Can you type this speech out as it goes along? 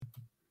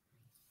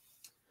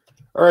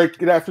All right,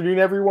 good afternoon,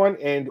 everyone,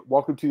 and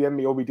welcome to the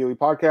MMAOB Daily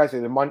Podcast.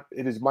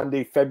 It is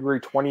Monday, February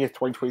 20th,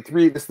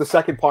 2023. This is the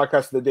second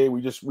podcast of the day. We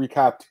just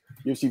recapped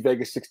UFC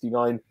Vegas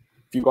 69.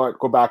 If you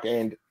go back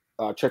and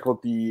check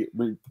out the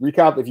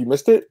recap if you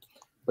missed it.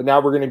 But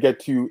now we're going to get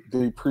to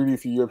the preview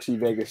for UFC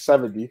Vegas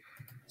 70.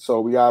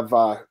 So we have,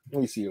 let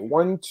me see,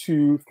 1,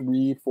 2,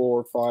 3,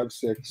 4, 5,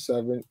 6,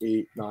 7,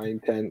 8,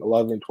 9, 10,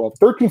 11, 12,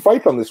 13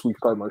 fights on this week's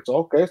card, Marcel.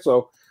 Okay,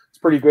 so it's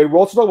pretty good. We're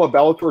also talking about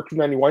Bellator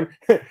 291.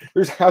 I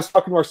was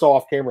talking to Marcel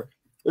off camera.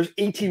 There's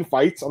 18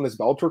 fights on this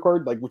Bellator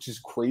card, which is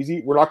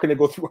crazy. We're not going to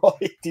go through all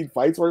 18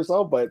 fights,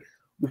 Marcel, but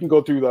we can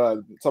go through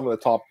some of the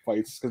top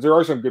fights because there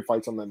are some good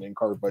fights on that main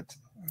card. But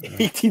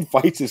 18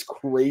 fights is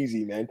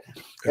crazy, man.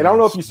 And I don't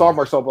know if you saw,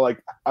 Marcel, but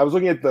I was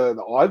looking at the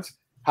odds.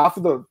 Half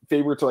of the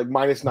favorites are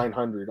minus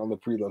 900 on the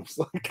prelims.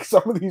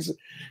 Some of these,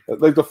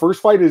 the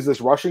first fight is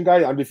this Russian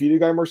guy, undefeated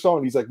guy, Marcel,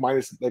 and he's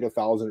minus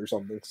 1,000 or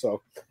something.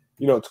 So.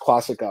 It's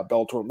classic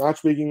Bellator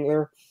matchmaking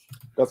there.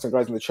 Got some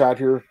guys in the chat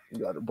here. We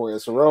got our boy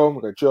SRO, we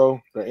got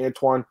Joe, we got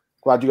Antoine.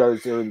 Glad you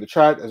guys are in the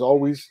chat, as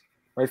always,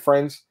 my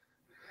friends.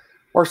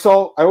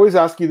 Marcel, I always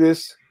ask you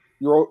this,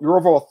 your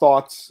overall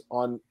thoughts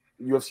on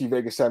UFC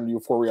Vegas 70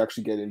 before we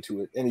actually get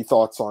into it. Any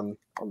thoughts on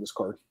this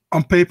card?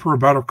 On paper, a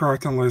better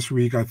card than last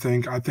week, I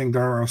think. I think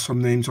there are some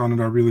names on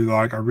it I really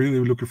like. I'm really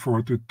looking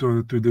forward to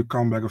the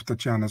comeback of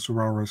Tatiana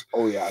Suarez.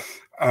 Oh,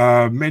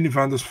 yeah. Main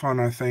event is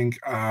fun, I think.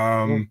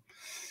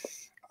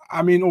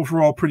 I mean,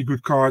 overall, pretty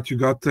good card. You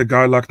got a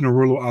guy like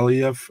Nurullo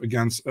Aliyev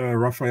against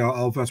Rafael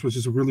Alves, which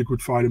is a really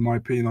good fight, in my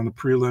opinion, on the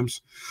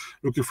prelims.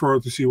 Looking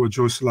forward to see what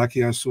Joe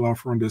Selecki has to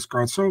offer on this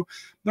card. So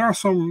there are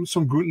some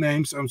good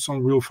names and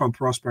some real fun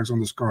prospects on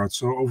this card.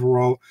 So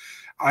overall,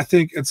 I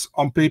think it's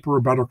on paper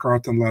a better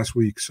card than last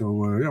week.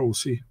 So, yeah, we'll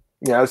see.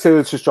 Yeah, I'd say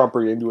let's just jump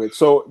right into it.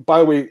 So, by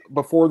the way,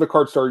 before the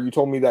card started, you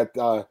told me that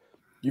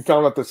you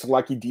found out the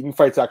Selecki Demon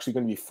fight's actually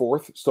going to be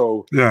fourth.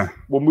 So yeah,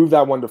 we'll move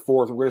that one to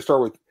fourth. We're going to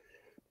start with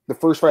the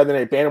first fight of the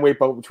night, bantamweight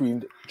bout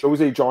between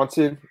Jose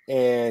Johnson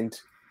and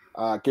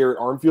Garrett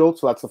Armfield.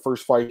 So that's the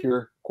first fight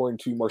here, according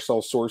to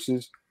Marcel's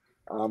sources.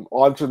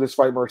 On to this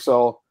fight,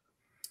 Marcel.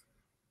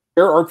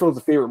 Garrett Armfield is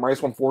the favorite,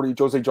 minus 140.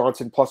 Jose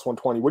Johnson, plus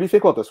 120. What do you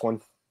think about this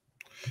one?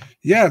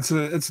 Yeah, it's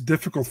a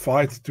difficult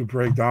fight to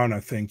break down, I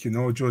think.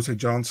 Jose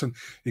Johnson,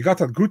 he got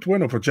that good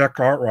win over Jack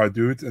Cartwright,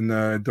 dude, in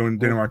the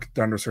Dinamarca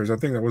Contender Series. I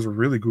think that was a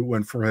really good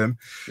win for him.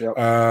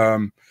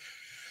 Yep.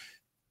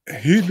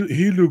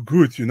 He looked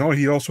good,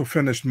 He also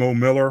finished Mo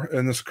Miller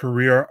in his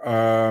career.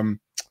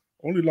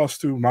 Only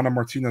lost to Mana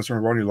Martinez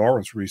and Ronnie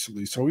Lawrence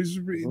recently, so he's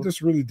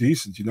just really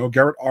decent.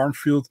 Garrett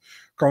Armfield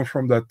comes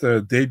from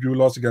that debut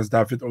loss against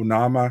David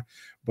Onama,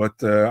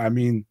 but I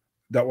mean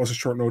that was a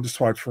short notice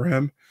fight for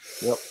him.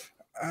 Yep.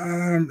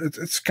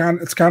 It's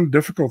kind of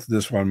difficult,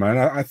 this one, man.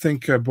 I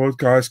think both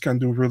guys can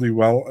do really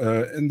well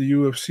in the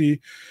UFC.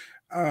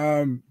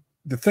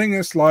 The thing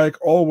is, like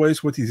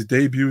always with these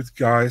debut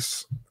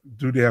guys,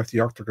 do they have the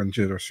octagon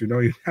jitters?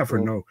 You never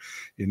know.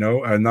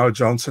 And now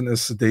Johnson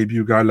is the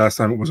debut guy. Last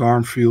time it was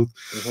Armfield.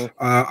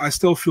 I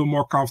still feel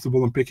more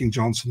comfortable in picking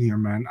Johnson here,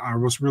 man. I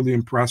was really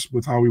impressed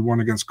with how he won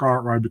against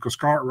Cartwright, because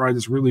Cartwright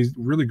is really,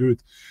 really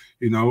good,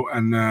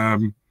 and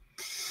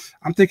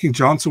I'm taking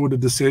Johnson with a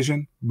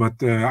decision, but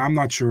I'm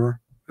not sure.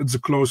 It's a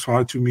close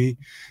fight to me,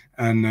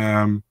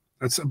 and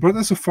it's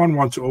a fun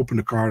one to open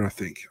the card. I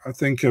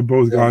think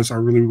both guys I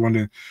really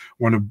want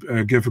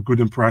to give a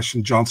good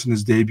impression. Johnson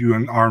is debut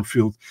and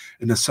Armfield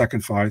in the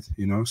second fight.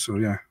 So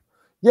yeah.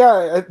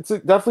 Yeah, it's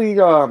definitely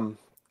a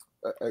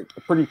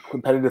pretty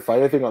competitive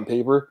fight, I think, on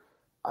paper.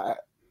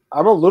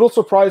 I'm a little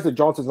surprised that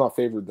Johnson's not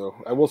favored, though.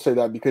 I will say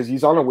that, because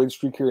he's on a win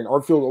streak here, and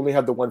Armfield only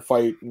had the one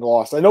fight and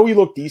lost. I know he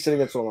looked decent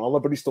against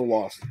Onama, but he still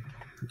lost.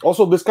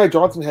 Also, this guy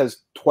Johnson has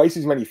twice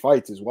as many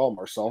fights as well,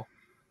 Marcel.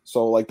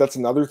 So that's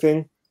another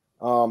thing.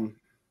 I'm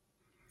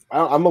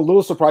a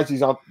little surprised he's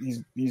not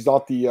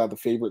the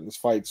favorite in this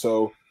fight.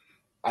 So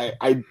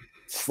I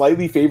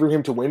slightly favor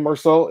him to win,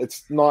 Marcel.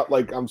 It's not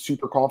like I'm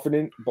super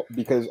confident,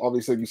 because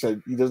obviously, like you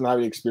said, he doesn't have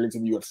any experience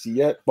in the UFC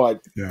yet.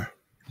 But yeah,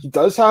 he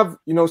does have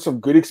some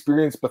good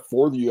experience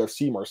before the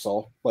UFC,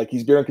 Marcel.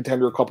 He's been a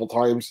contender a couple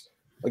times.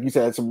 Like you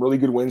said, had some really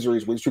good wins or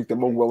his win streak. The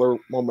Mo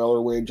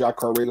Miller win, Jack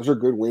Cartwright, those are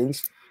good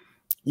wins.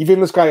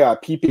 Even this guy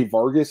Pipe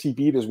Vargas, he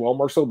beat as well,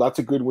 Marcel. That's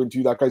a good win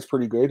too. That guy's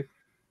pretty good.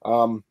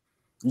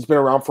 He's been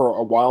around for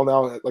a while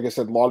now. Like I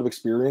said, a lot of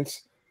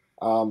experience.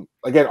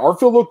 Again,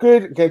 Armfield looked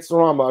good against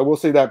Onama. I will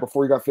say that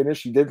before he got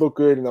finished, he did look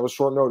good, and that was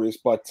short notice.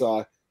 But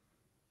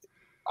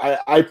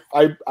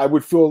I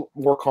would feel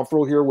more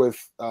comfortable here with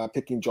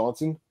picking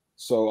Johnson.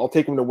 So I'll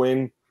take him to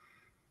win.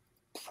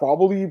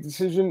 Probably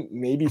decision,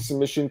 maybe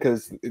submission,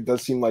 because it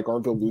does seem like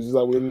Armfield loses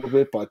that way a little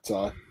bit. But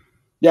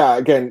yeah,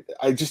 again,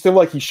 I just feel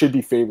like he should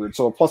be favored.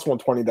 So plus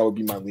 120, that would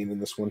be my lean in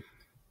this one.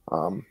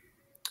 A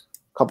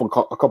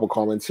couple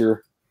comments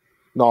here.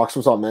 Knox,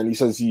 what's up, man? He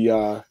says he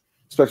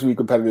expects to be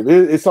competitive.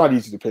 It's not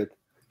easy to pick.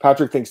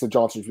 Patrick thinks that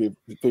Johnson should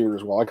be favored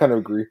as well. I kind of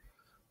agree.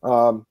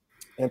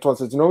 Antoine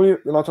says, we're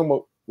not talking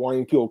about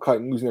wanting people cut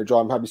and losing their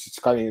job. I'm happy to see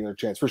Sky getting their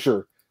chance for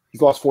sure.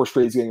 He's lost 4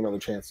 straight. He's getting another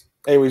chance.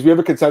 Anyways, we have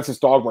a consensus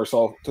dog,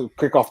 Marcel, to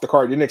kick off the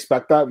card. Didn't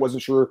expect that.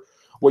 Wasn't sure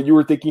what you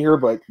were thinking here,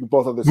 but we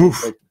both have the same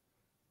thing.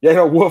 Yeah,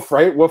 no, woof,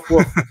 right? Woof,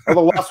 woof.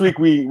 Although last week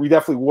we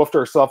definitely woofed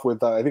ourselves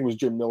with, I think it was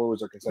Jim Miller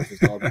was our consensus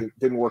dog. It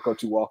didn't work out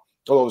too well,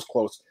 although it was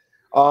close.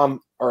 All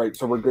right,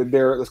 so we're good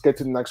there. Let's get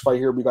to the next fight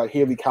here. We got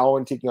Haley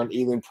Cowan taking on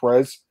Ailin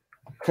Perez.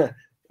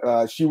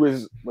 She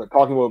was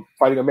talking about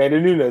fighting Amanda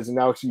Nunes, and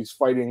now she's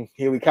fighting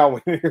Haley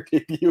Cowan in her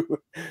debut.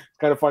 It's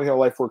kind of funny how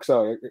life works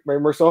out.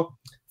 Right, Marcel?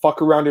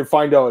 Fuck around and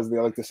find out, as they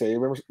like to say.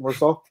 Remember,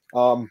 Marcel?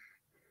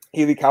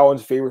 Haley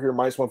Cowan's favorite here,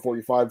 minus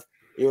 145.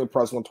 Ailin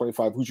Perez,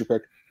 125. Who's your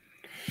pick?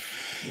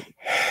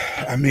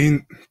 I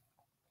mean,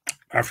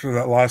 after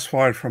that last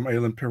fight from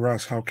Ailin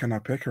Perez, how can I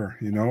pick her?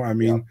 You know, I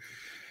mean,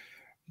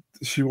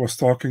 she was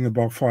talking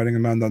about fighting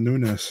Amanda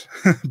Nunes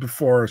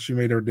before she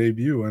made her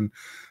debut, and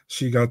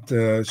she got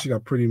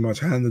pretty much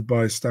handed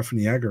by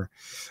Stephanie Egger.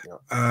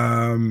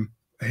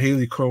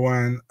 Haley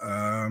Cowan,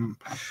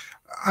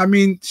 I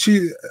mean,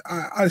 she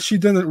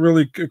didn't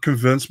really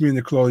convince me in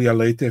the Claudia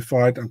Leite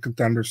fight on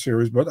Contender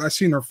Series, but I've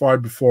seen her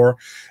fight before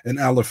in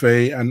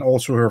LFA and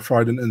also her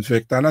fight in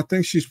Invicta, and I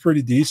think she's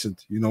pretty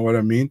decent. You know what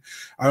I mean?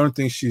 I don't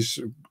think she's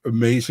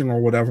amazing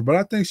or whatever, but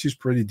I think she's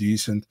pretty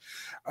decent.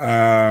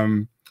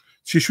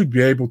 She should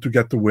be able to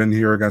get the win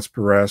here against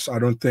Perez. I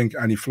don't think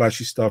any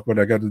flashy stuff, but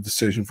I got a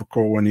decision for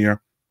Cowan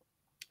here.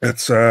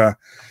 It's I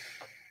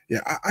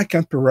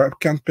can't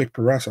pick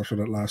Perez after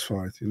that last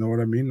fight. You know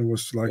what I mean? It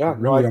was like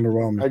really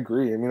underwhelming. I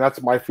agree. I mean,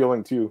 that's my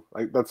feeling too.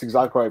 Like that's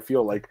exactly how I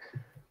feel. Like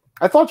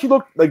I thought she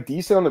looked like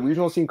decent on the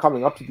regional scene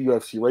coming up to the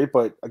UFC, right?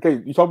 But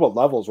okay, you talk about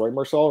levels, right,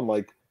 Marcel? And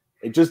like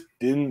it just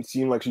didn't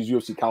seem like she's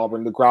UFC caliber,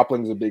 and the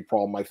grappling is a big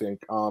problem, I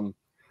think.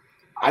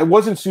 I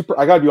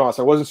gotta be honest,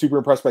 I wasn't super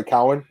impressed by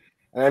Cowan.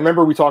 And I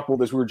remember we talked about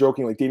this. We were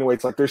joking, like Dana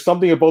White's like, "There's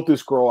something about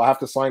this girl. I have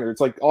to sign her."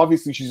 It's like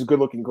obviously she's a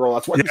good-looking girl.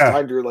 That's why we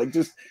signed her. Like,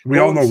 just we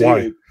all know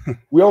why.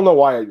 We all know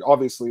why.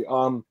 Obviously,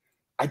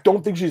 I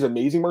don't think she's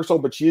amazing, Marcel,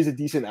 but she is a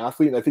decent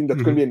athlete, and I think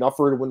that's going to be enough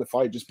for her to win the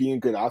fight. Just being a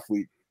good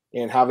athlete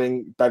and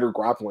having better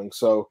grappling.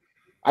 So,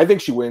 I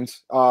think she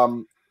wins.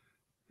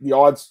 The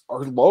odds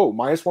are low.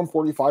 Minus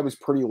 145 is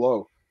pretty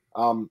low.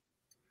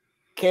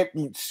 Can't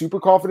be super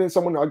confident in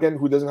someone again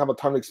who doesn't have a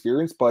ton of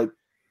experience, but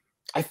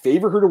I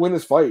favor her to win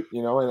this fight,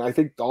 you know, and I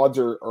think the odds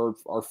are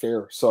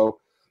fair. So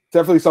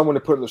definitely someone to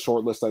put in the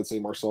short list, I'd say,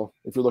 Marcel,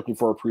 if you're looking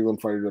for a prelim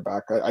fighter to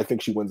back. I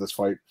think she wins this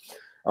fight.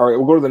 All right,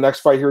 we'll go to the next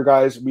fight here,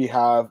 guys. We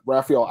have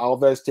Rafael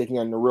Alves taking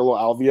on Nurullo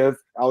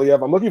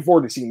Aliev. I'm looking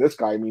forward to seeing this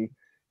guy. I mean,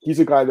 he's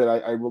a guy that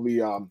I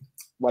really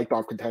liked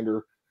off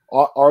Contender.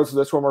 Ours for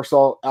this one,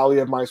 Marcel,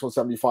 Aliev minus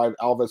 175,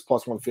 Alves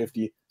plus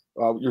 150.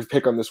 Your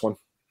pick on this one.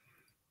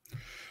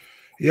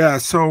 Yeah,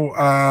 so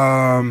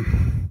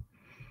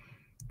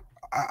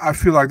I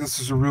feel like this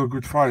is a real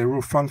good fight, a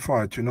real fun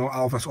fight. You know,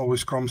 Alves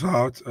always comes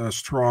out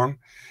strong.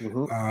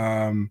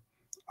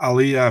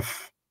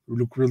 Aliev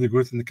looked really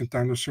good in the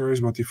Contender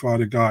Series, but he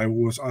fought a guy who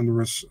was under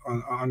his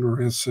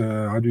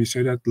how do you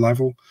say that,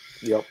 level?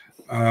 Yep.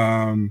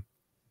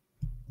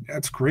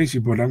 It's crazy,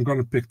 but I'm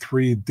gonna pick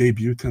 3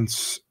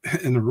 debutants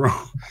in a row.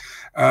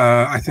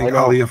 I think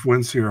Aliev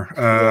wins here.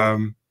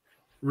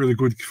 Really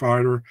good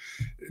fighter.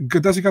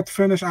 Does he got the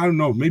finish? I don't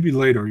know. Maybe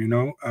later, you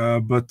know.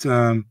 But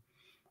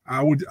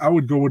I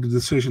would go with the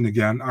decision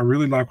again. I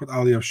really like what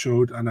Aliev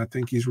showed, and I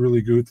think he's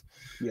really good.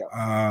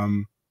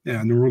 Nurullo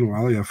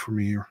Aliev for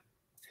me here.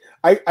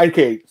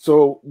 Okay,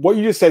 so what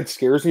you just said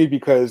scares me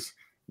because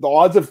the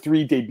odds of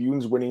 3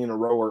 debuts winning in a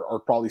row are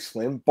probably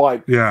slim.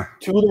 But 2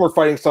 of them are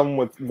fighting someone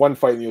with 1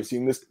 fight in the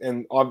UFC,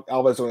 and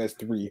Alves only has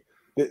 3.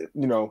 You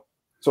know,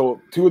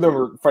 so 2 of them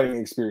are fighting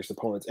experienced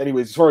opponents.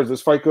 Anyways, as far as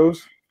this fight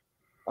goes,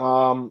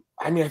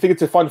 I mean, I think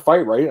it's a fun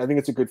fight, right? I think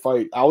it's a good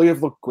fight.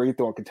 Aliev looked great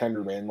though on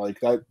Contender, man. Like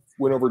that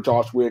win over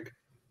Josh Wick,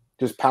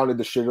 just pounded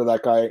the shit out of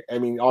that guy. I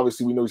mean,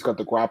 obviously we know he's got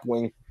the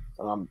grappling,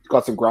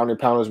 got some grounded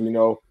pounders. We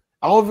know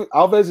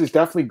Alves is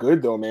definitely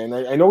good though, man.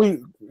 I know he,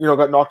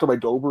 got knocked out by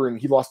Dober and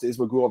he lost to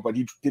Ismagulov, but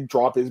he did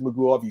drop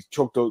Ismagulov. He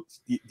choked out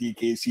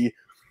DKC.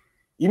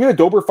 Even the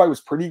Dober fight was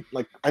pretty,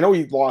 like, I know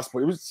he lost,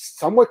 but it was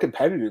somewhat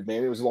competitive,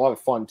 man. It was a lot of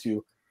fun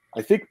too.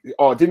 I think,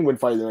 it didn't win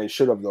fight, then I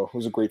should have though. It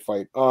was a great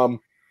fight.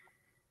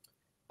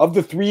 Of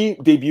the 3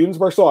 debuts,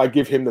 Marcel, I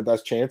give him the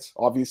best chance,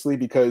 obviously,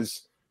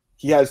 because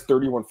he has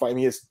 31 fights. I mean,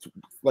 he has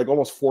like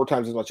almost 4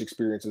 times as much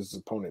experience as his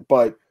opponent.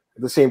 But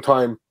at the same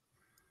time,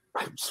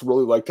 I just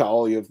really like how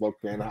Aliev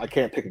looked, man. I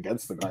can't pick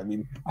against the guy. I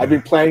mean, I've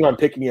been planning on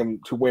picking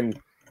him to win.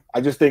 I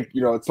just think,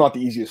 it's not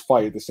the easiest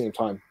fight at the same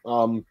time.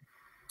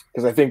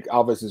 Because I think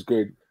Alves is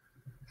good.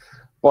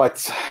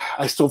 But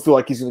I still feel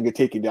like he's going to get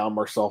taken down,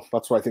 Marcel.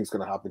 That's what I think is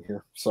going to happen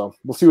here. So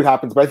we'll see what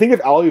happens. But I think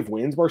if Aliev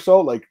wins,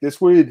 Marcel, like this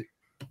would –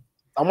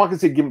 I'm not going to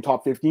say give him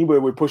top 15, but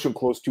it would push him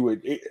close to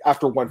it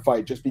after 1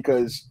 fight just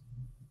because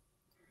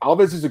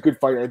Alves is a good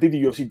fighter. I think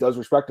the UFC does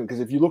respect him because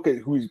if you look at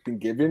who he's been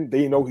given,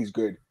 they know he's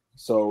good.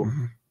 So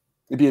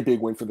it'd be a big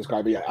win for this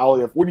guy. But yeah,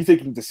 Aliev, what are you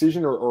thinking,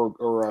 decision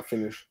or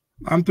finish?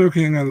 I'm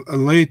thinking a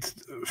late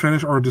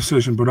finish or a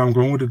decision, but I'm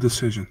going with a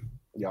decision.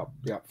 Yeah,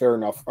 fair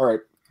enough. All right,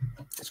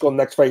 let's go to the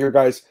next fight here,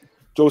 guys.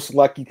 Joe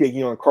Selecki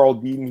taking on Carl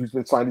Beaton, who's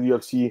been signed to the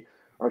UFC.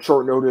 on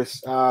short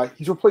notice.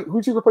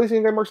 Who's he replacing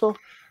again, Marcel?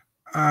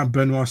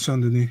 Benoit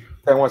Saint-Denis.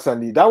 Benoit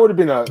Saint-Denis. That would have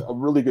been a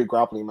really good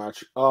grappling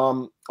match.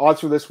 Odds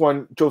for this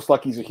one, Joe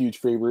Slecky's a huge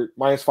favorite,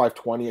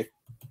 -520,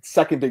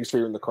 second biggest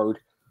favorite in the card.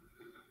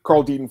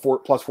 Carl Deaton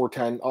plus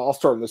 410. I'll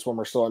start in this one,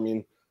 Marcel. I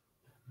mean,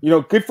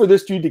 good for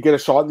this dude to get a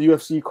shot in the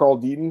UFC, Carl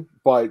Deaton,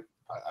 but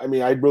I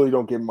mean, I really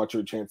don't give him much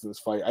of a chance in this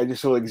fight. I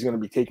just feel like he's going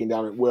to be taken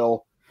down at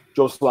will.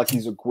 Joe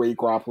Slecky's a great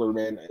grappler,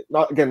 man.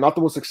 Not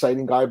the most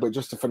exciting guy, but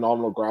just a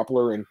phenomenal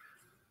grappler. And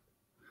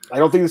I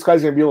don't think this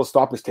guy's going to be able to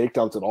stop his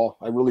takedowns at all.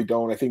 I really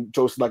don't. I think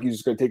Joe Slecky's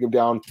just going to take him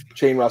down,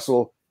 chain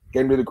wrestle,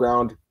 get him to the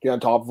ground, get on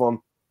top of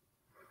him.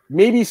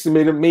 Maybe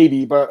submit him,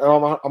 maybe, but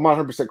I'm not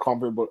 100%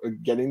 confident about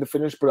getting the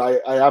finish.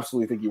 But I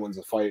absolutely think he wins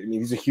the fight. I mean,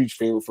 he's a huge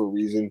favorite for a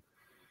reason.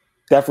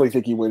 Definitely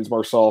think he wins,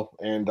 Marcel.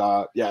 And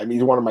yeah, I mean,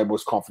 he's one of my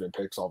most confident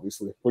picks,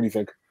 obviously. What do you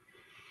think?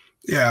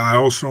 Yeah, I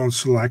also on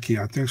Selecki.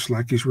 I think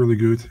Selecki's really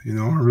good. I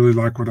really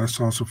like what I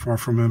saw so far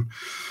from him.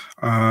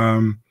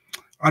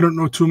 I don't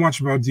know too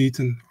much about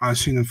Deaton. I've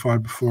seen him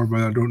fight before,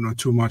 but I don't know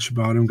too much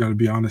about him. Got to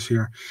be honest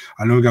here.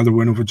 I know he got the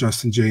win over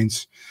Justin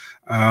James.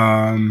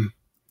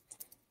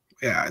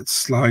 Yeah,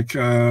 it's like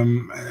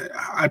I'm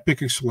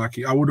picking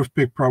Selecki. I would have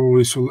picked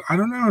probably. So I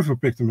don't know if I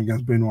picked him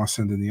against Benoit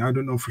Saint-Denis. I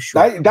don't know for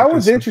sure. That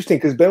was interesting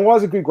because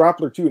Benoit's a good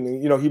grappler too,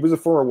 and he was a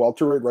former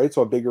welterweight, right?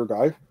 So a bigger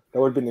guy. That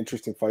would have been an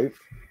interesting fight.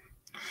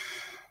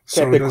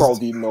 Can't pick Carl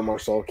Deaton no more,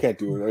 so can't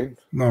do it, right?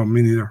 No,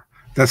 me neither.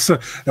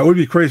 That would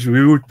be crazy.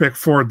 We would pick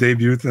 4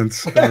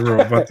 debutants in a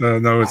row, but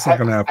no, it's not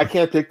going to happen. I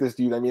can't pick this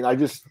dude. I mean, I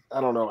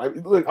don't know.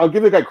 I'll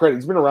give the guy credit.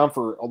 He's been around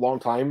for a long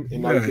time,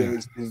 and now he's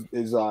getting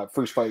his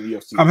first fight in the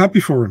UFC. I'm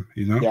happy for him,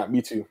 Yeah,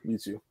 me too.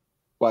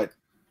 But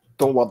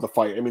don't love the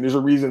fight. I mean, there's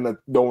a reason that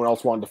no one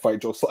else wanted to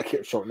fight Joe Slecki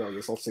at short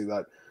notice. I'll say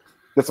that.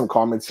 Get some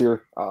comments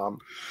here. Oh,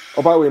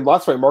 by the way, in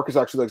last fight, Marcus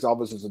actually likes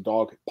Alves as a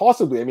dog.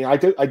 Possibly. I mean, I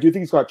do think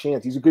he's got a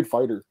chance. He's a good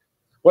fighter.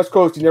 West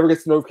Coast, he never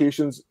gets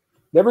notifications.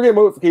 Never get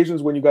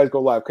notifications when you guys go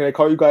live. Can I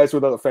call you guys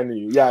without offending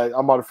you? Yeah,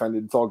 I'm not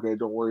offended. It's all good.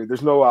 Don't worry.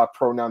 There's no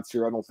pronouns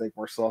here, I don't think,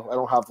 Marcel. I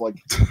don't have like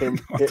him,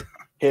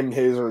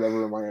 his, or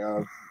whatever in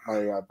my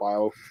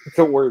bio.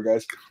 Don't worry,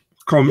 guys.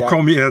 Call me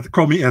Ed.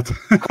 Call me Ed.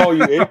 Call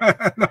you Ed?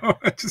 No,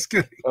 just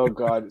kidding. Oh,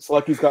 God.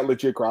 Selecki's got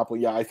legit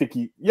grappling. Yeah, I think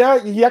he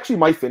actually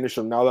might finish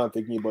him now that I'm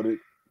thinking about it.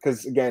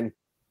 Because, again,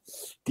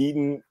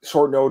 Deaton,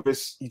 short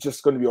notice, he's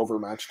just going to be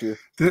overmatched here.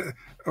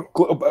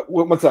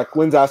 What's that?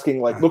 Glenn's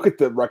asking, like, look at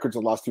the records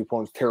of the last 2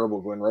 opponents.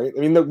 Terrible, Glenn, right? I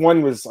mean, the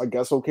one was, I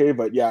guess, okay,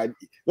 but yeah,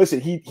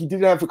 listen, he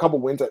did have a couple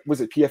wins. Was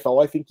it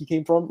PFL, I think he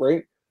came from,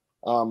 right?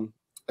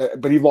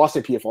 But he lost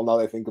at PFL now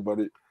that I think about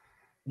it.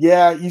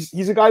 Yeah,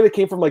 he's a guy that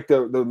came from, like,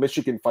 the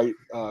Michigan fight,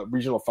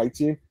 regional fight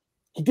scene.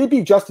 He did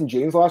beat Justin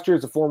James last year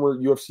as a former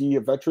UFC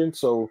veteran,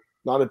 so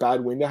not a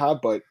bad win to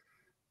have, but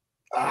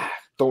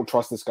don't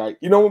trust this guy.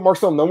 You know what,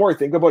 Marcel? The more I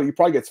think about it, he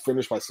probably gets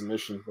finished by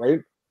submission,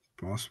 right?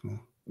 Possible.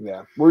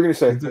 Yeah. What were you going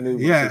to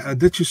say?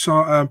 Did you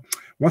saw,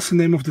 what's the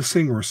name of the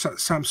singer?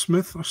 Sam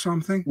Smith or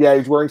something? Yeah,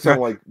 he's wearing some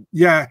like...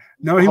 Yeah.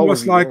 No, he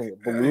was like...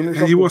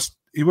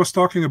 He was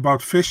talking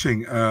about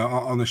fishing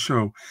on the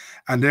show.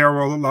 And they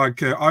were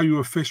like, are you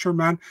a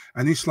fisherman?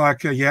 And he's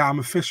like, yeah, I'm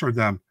a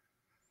fisherman.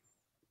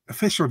 A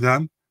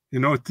fisherman?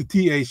 The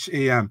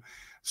THAM.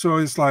 So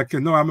it's like,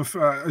 no, I'm a.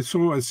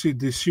 So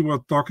she was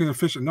talking to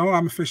fisher. No,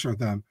 I'm a fisher.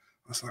 Then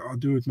I was like, oh,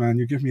 dude, man,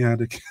 you give me a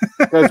headache.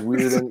 That's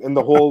weird, and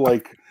the whole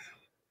like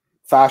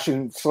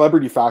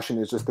celebrity fashion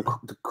is just the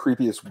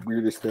creepiest,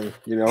 weirdest thing,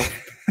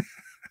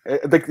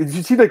 Like, did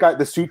you see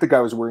the suit the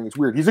guy was wearing? It's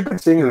weird. He's a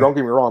good singer, don't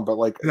get me wrong, but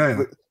like,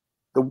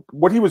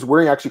 what he was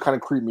wearing actually kind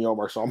of creeped me out,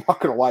 Marcel. I'm not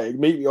gonna lie, it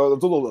made me. I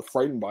was a little bit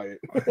frightened by it.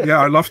 Yeah,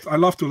 I love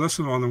to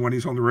listen on him when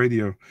he's on the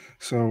radio.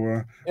 So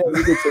yeah,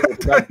 he's a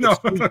good singer. No,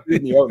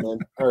 creeped me out, man.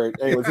 All right,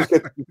 anyways, let's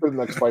get to the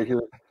next fight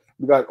here.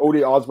 We got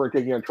Ode Osborne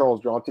taking on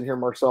Charles Johnson here,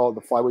 Marcel, the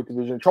flyweight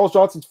division. Charles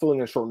Johnson's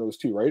filling a short notice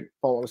too, right? If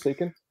I'm not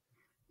mistaken.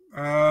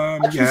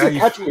 Actually, it's a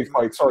catchweight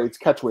fight. Sorry, it's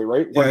catchweight,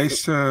 right? Yeah,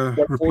 he's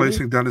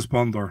replacing Dennis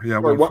Bondar. Yeah,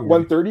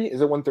 130.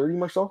 Is it 130,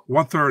 Marcel?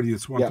 130.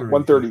 It's 130. Yeah,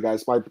 130,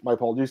 guys. My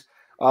apologies.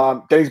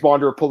 Dennis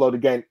Bondar pulled out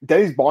again.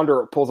 Dennis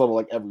Bondar pulls out of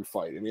like every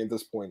fight. I mean, at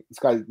this point, this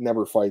guy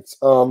never fights.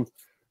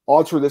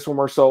 Odds for this one,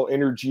 Marcel.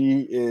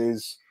 Energy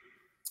is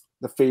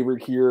the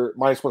favorite here,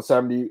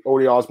 -170.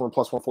 Ode Osborne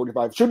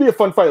 +145. Should be a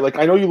fun fight. Like,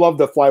 I know you love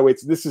the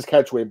flyweights. This is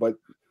catchweight, but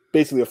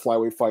basically a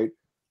flyweight fight.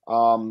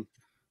 I'll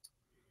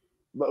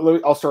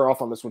start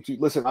off on this one too.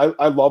 Listen,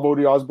 I love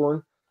Ode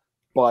Osborne,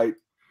 but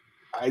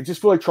I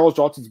just feel like Charles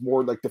Johnson's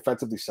more like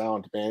defensively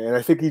sound, man, and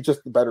I think he's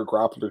just a better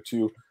grappler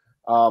too.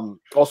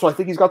 Also, I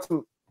think he's got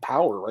some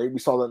power, right? We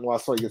saw that in the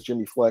last fight against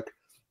Jimmy Flick,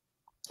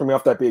 coming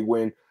off that big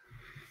win.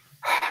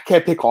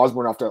 Can't pick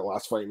Osborne after that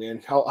last fight,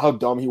 man. How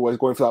dumb he was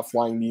going for that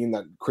flying knee and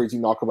that crazy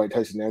knockout by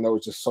Tyson Nam. That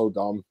was just so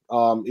dumb.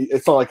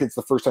 It's not like it's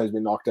the first time he's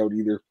been knocked out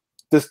either.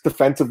 Just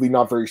defensively,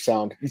 not very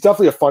sound. He's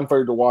definitely a fun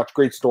fighter to watch.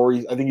 Great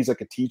story. I think he's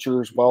like a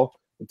teacher as well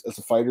as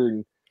a fighter,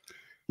 and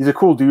he's a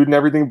cool dude and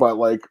everything. But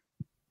like,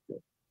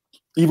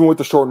 even with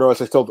the short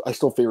notice, I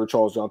still favor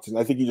Charles Johnson.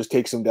 I think he just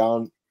takes him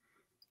down.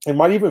 It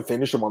might even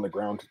finish him on the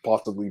ground,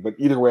 possibly. But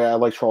either way, I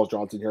like Charles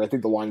Johnson here. I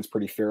think the line is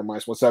pretty fair,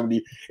 minus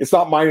 170. It's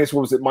not minus,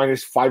 what was it,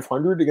 minus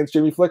 500 against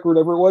Jimmy Flick or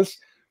whatever it was.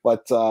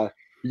 But you're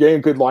getting a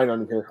good line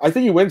on him here. I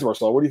think he wins,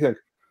 Marcel. What do you think?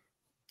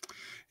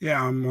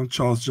 Yeah, I'm on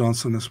Charles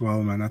Johnson as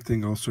well, man. I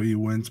think also he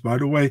wins. By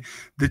the way,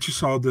 did you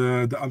saw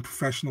the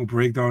unprofessional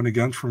breakdown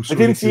again from? I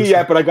didn't see it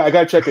yet, but I got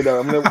to check it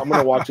out. I'm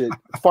gonna watch it.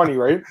 It's funny,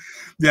 right?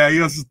 Yeah, he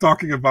was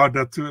talking about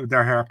that too.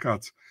 Their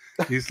haircuts.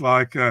 He's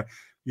like,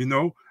 you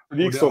know.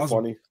 He's so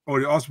funny.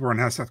 Odie Osborne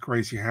has that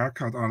crazy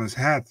haircut on his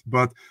head,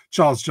 but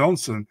Charles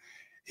Johnson,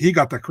 he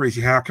got that crazy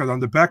haircut on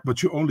the back,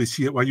 but you only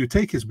see it when you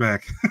take his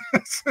back.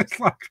 It's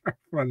like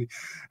funny.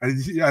 And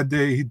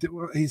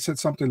he said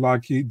something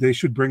like they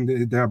should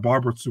bring their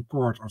barbers to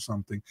court or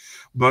something.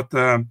 But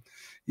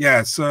yeah,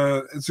 it's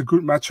a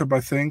good matchup,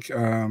 I think.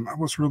 I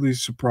was really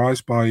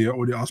surprised by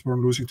Odie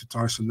Osborne losing to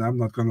Tyson. I'm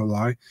not gonna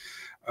lie.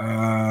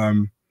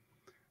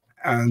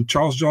 And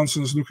Charles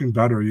Johnson is looking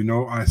better. You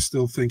know, I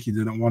still think he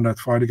didn't win that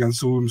fight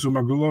against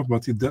Zumagulov,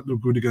 but he did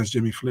look good against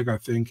Jimmy Flick, I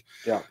think.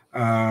 Yeah.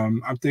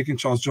 I'm taking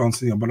Charles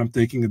Johnson, but I'm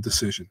taking a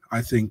decision.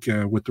 I think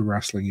with the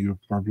wrestling, you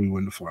probably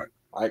win the fight.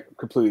 I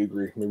completely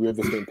agree. I mean, we have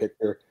the same pick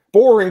there.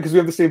 Boring because we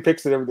have the same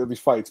picks in every these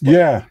fights. But,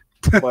 yeah.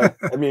 But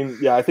I mean,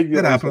 yeah, I think the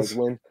other guys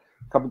win.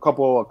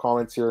 Couple of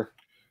comments here.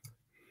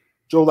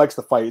 Joe likes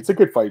the fight. It's a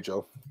good fight,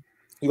 Joe.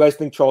 You guys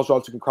think Charles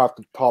Johnson can craft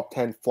the top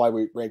 10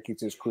 flyweight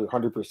rankings in his career?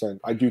 100%.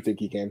 I do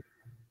think he can.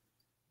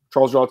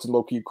 Charles Johnson,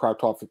 low-key,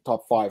 craft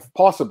top 5.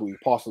 Possibly.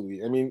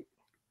 I mean,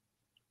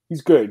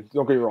 he's good.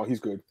 Don't get me wrong. He's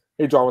good.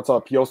 Hey, John, what's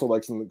up? He also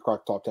likes him to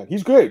crack top 10.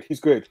 He's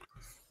good.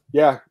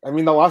 Yeah, I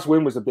mean, the last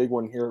win was a big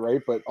one here,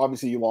 right? But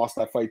obviously he lost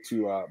that fight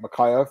to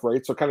Makayev,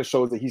 right? So it kind of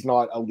shows that he's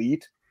not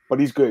elite, but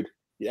he's good.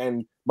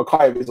 And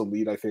Makayev is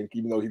elite, I think,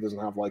 even though he doesn't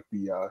have, like,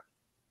 the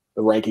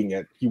ranking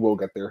yet. He will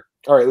get there.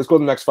 All right, let's go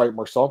to the next fight,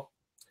 Marcel.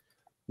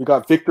 We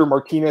got Victor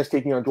Martinez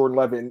taking on Jordan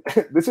Levitt.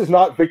 This is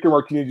not Victor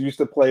Martinez who used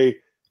to play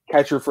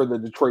catcher for the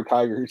Detroit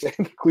Tigers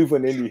and the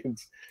Cleveland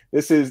Indians.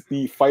 This is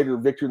the fighter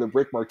Victor the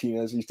Brick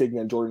Martinez. He's taking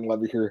on Jordan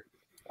Levitt here.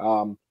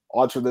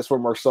 Odds for this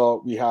one,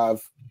 Marcel, we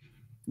have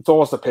 – it's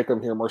almost a pick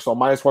 'em here, Marcel.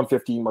 Minus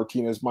 115,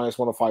 Martinez. Minus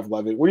 105,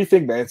 Levitt. What do you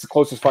think, man? It's the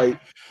closest fight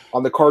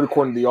on the card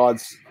according to the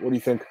odds. What do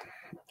you think?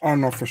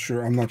 I'm not for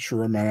sure. I'm not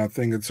sure, man. I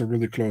think it's a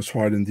really close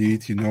fight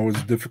indeed. You know,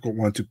 it's a difficult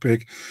one to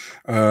pick.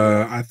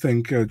 I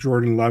think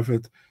Jordan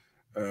Levitt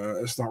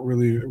is not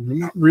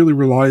really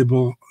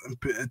reliable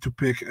to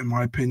pick, in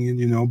my opinion.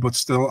 You know, but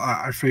still,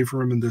 I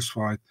favor him in this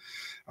fight.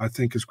 I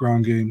think his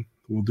ground game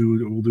will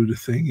do the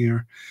thing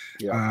here.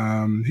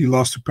 Yeah. He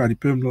lost to Paddy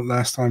Pimblett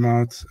last time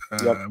out,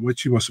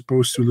 which he was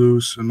supposed to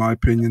lose. In my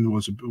opinion,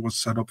 was a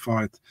set-up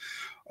fight.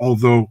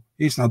 Although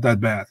he's not that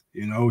bad,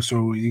 you know.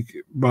 So,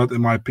 but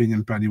in my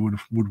opinion, Paddy would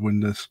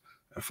win this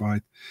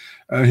fight.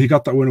 He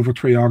got that win over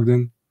Trey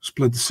Ogden,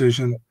 split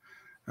decision.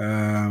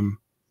 I'm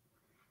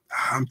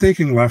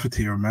taking Levitt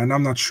here, man.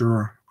 I'm not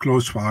sure.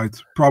 Close fight,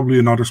 probably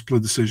another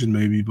split decision,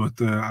 maybe, but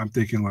I'm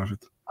taking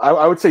Levitt.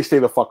 I would say stay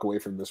the fuck away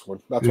from this one.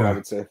 That's what I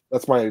would say.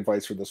 That's my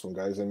advice for this one,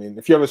 guys. I mean,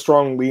 if you have a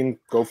strong lean,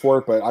 go for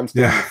it. But I'm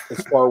staying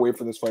as far away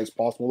from this fight as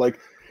possible. Like,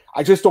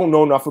 I just don't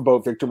know enough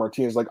about Victor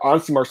Martinez. Like,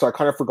 honestly, Marcel, I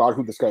kind of forgot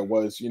who this guy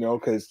was, you know,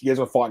 because he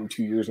hasn't fought in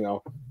 2 years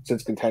now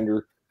since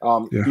Contender.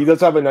 He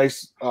does have a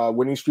nice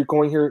winning streak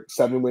going here,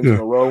 7 wins in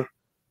a row,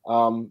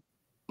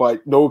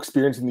 but no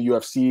experience in the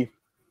UFC.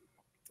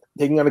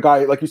 Taking on a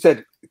guy, like you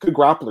said, good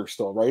grappler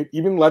still, right?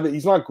 Even Levitt,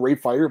 he's not a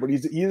great fighter, but he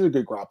is a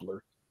good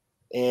grappler.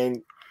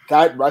 And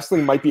that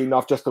wrestling might be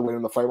enough just to win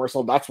in the fight,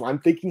 Marcel. That's what I'm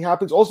thinking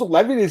happens. Also,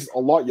 Levitt is a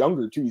lot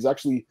younger, too. He's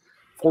actually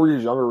 4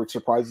 years younger, which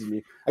surprises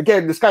me.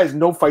 Again, this guy has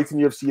no fights in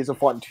the UFC. He hasn't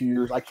fought in 2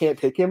 years. I can't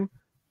pick him.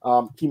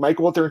 He might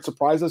go out there and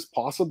surprise us,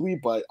 possibly,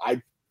 but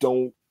I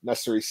don't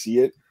necessarily see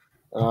it.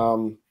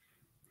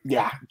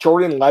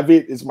 Jordan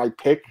Levitt is my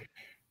pick,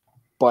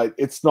 but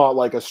it's not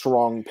like a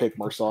strong pick,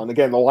 Marcel. And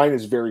again, the line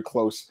is very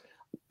close.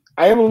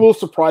 I am a little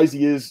surprised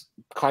he is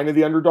kind of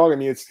the underdog. I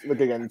mean, it's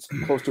like, again, it's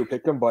close to a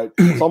pick him, but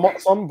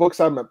some books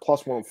have him at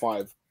plus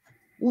 105.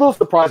 A little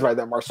surprised by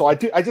that, Marcel.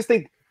 I just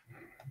think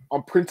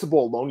on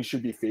principle alone, he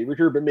should be favored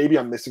here, but maybe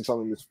I'm missing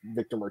something with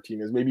Victor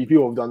Martinez. Maybe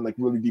people have done like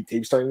really deep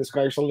tape studying this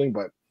guy or something,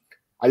 but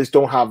I just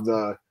don't have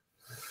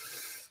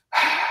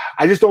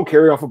I just don't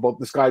care enough about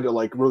this guy to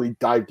like really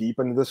dive deep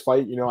into this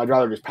fight. You know, I'd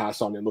rather just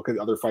pass on it and look at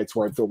other fights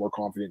where I feel more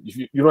confident.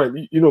 You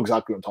know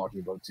exactly what I'm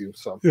talking about too.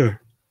 So yeah.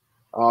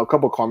 A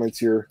couple of comments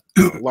here.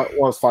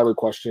 One fiber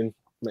question,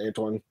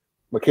 Antoine.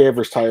 Makayev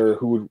versus Tyra,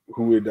 who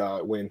would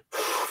win?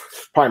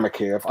 Probably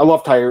Makayev. I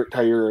love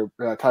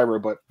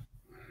Tyra, but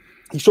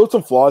he showed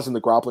some flaws in the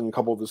grappling in a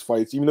couple of his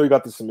fights. Even though he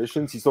got the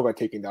submissions, he still got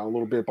taken down a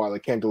little bit by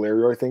like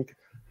Candelario, I think.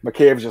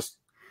 Makayev's just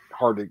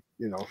hard to,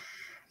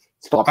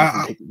 stop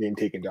him from being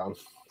taken down.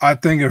 I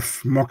think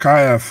if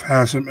Makayev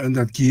has him in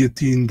that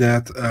guillotine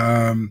that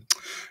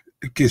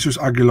Jesus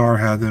Aguilar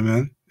had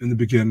him in the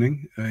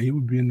beginning, he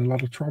would be in a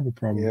lot of trouble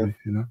probably,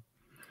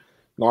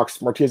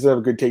 Martinez have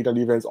a good takedown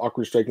defense,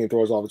 awkward striking, and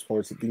throws off his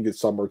points. I think it's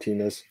some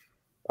Martinez.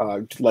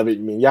 Levitt,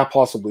 you mean? Yeah,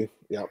 possibly.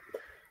 Yeah.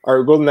 All right,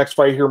 we'll go to the next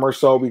fight here,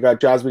 Marcel. We got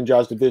Jasmine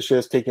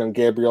Jasudavicius taking on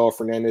Gabriela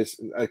Fernandez,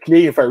 a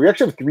Canadian fighter. We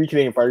actually have 3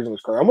 Canadian fighters on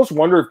this card. I almost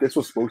wonder if this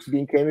was supposed to be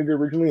in Canada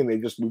originally and they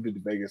just moved it to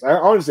Vegas.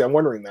 Honestly, I'm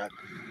wondering that.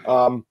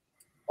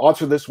 Odds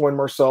for this one,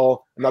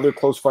 Marcel, another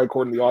close fight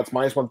according to the odds,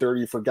 minus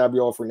 130 for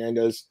Gabriela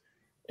Fernandez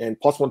and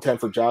plus 110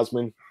 for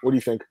Jasmine. What do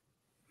you think?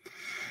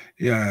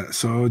 Yeah,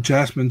 so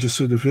Jasmine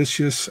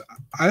Jasudavicius,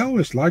 I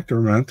always liked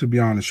her, man, to be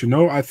honest.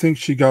 I think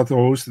she got the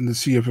host in the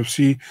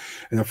CFFC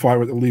in a fight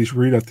with Elise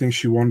Reed. I think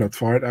she won that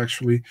fight,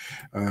 actually.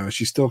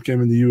 She still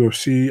came in the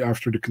UFC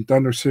after the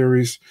Contender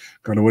Series,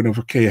 got a win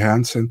over Kay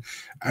Hansen,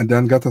 and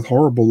then got that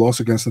horrible loss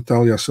against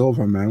Natalia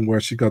Silva, man,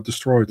 where she got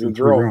destroyed in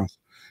 3 rounds.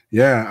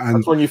 Yeah, and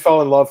that's when you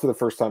fell in love for the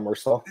first time,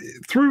 Marcel.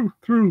 True.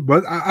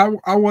 But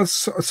I was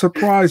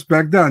surprised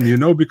back then,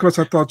 because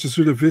I thought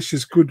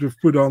Jasudavicius could have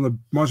put on a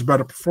much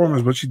better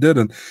performance, but she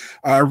didn't.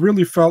 I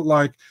really felt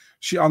like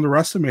she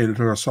underestimated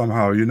her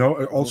somehow.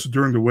 Also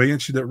during the weigh-in,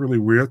 she did really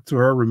weird to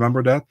her.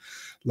 Remember that?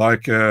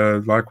 Like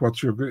what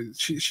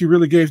she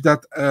really gave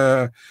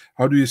that.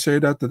 How do you say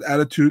that? That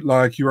attitude,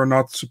 like you are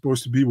not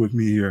supposed to be with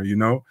me here.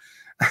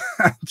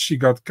 She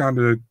got kind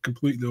of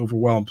completely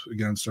overwhelmed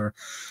against her.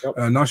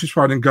 Yep. Now she's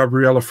fighting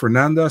Gabriela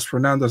Fernandez.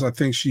 Fernandez, I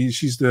think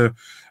she's the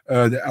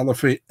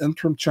LFA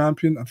interim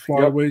champion at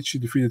flyweight. Yep. She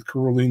defeated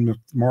Caroline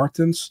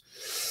Martins.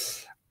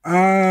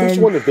 I think she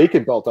won the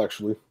vacant belt,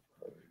 actually.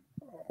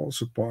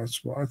 Also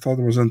possible. I thought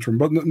it was interim,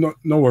 but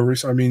no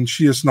worries. I mean,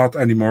 she is not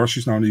anymore.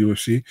 She's now in the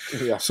UFC.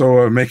 Yeah.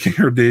 So making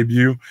her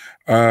debut.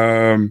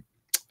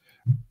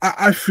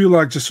 I feel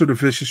like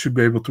Jasudavicius should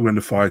be able to win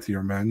the fight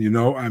here, man.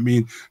 I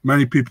mean,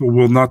 many people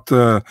will not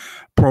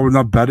probably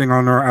not betting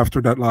on her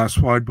after that last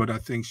fight, but I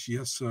think she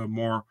has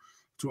more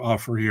to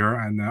offer here,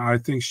 and I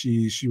think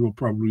she will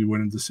probably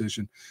win a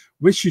decision,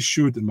 which she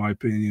should, in my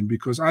opinion,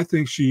 because I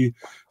think she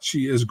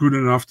is good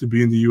enough to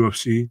be in the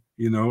UFC.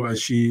 Right.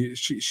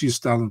 She's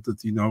talented,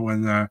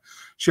 and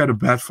she had a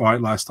bad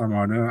fight last time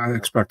out. I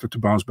expect her to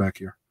bounce back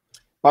here.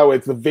 By the way,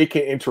 it's the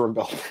vacant interim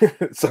belt.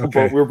 So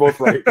okay. We're both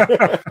right.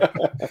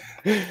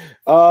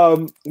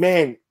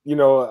 Man,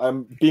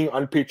 I'm being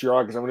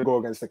unpatriotic because I'm going to go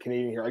against the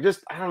Canadian here. I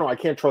don't know. I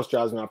can't trust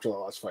Jasmine after the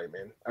last fight,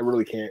 man. I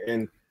really can't.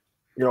 And,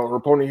 her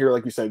opponent here,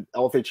 like you said,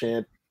 LFA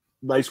champ,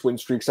 nice win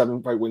streak,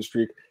 7-fight win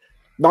streak.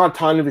 Not a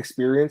ton of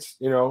experience,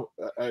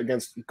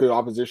 against good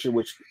opposition,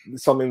 which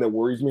is something that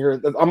worries me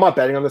here. I'm not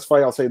betting on this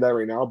fight. I'll say that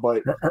right now.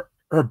 But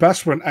her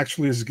best win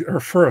actually is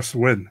her first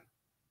win.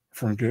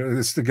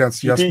 It's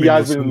against Yasmin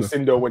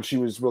Lucindo when she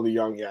was really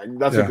young. Yeah,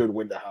 that's a good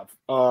win to have.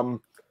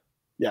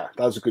 Yeah,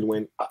 that was a good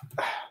win.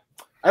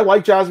 I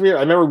like Jasmine.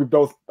 I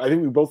remember I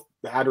think we both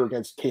had her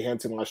against Kay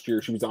Hansen last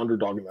year. She was the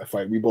underdog in that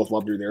fight. We both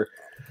loved her there.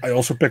 I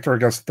also picked her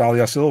against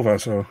Natalia Silva.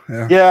 So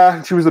yeah.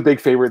 Yeah, she was a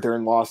big favorite there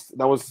and lost.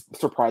 That was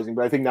surprising,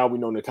 but I think now we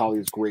know Natalia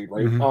is great,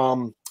 right?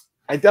 Mm-hmm.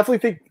 I definitely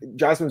think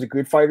Jasmine's a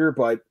good fighter,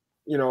 but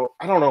I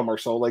don't know,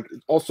 Marcel.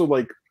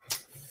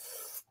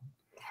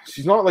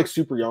 She's not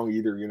super young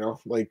either,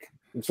 Like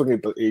I'm looking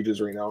at the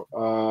ages right now.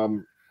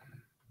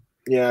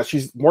 Yeah,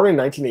 she's born in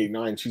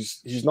 1989.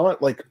 She's not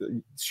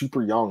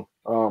super young.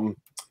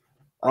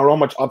 I don't know how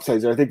much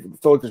upside there. I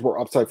feel like there's more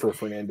upside for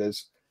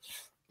Fernandez.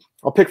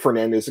 I'll pick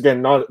Fernandez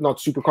again. Not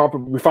super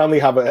confident. We finally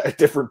have a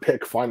different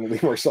pick. Finally,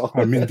 Marcel.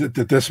 I mean,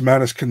 this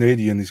man is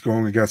Canadian. He's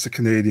going against a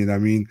Canadian. I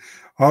mean,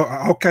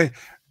 okay.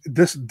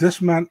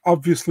 This man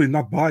obviously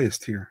not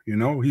biased here,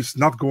 he's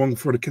not going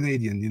for the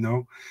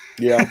Canadian,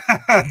 Yeah.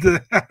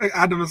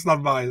 Adam is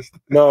not biased.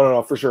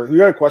 No, for sure. We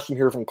got a question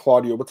here from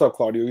Claudio. What's up,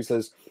 Claudio? He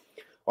says,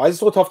 why is it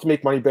so tough to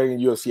make money betting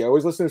in UFC? I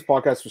always listen to this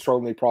podcast to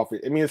struggle to make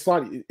profit. I mean, it's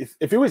not,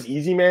 if it was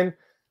easy, man,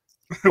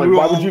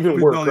 why would you even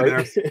work,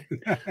 right?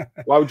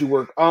 Why would you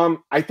work?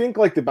 I think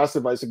the best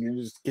advice,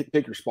 you just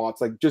pick your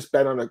spots, just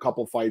bet on a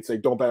couple fights,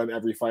 don't bet on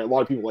every fight. A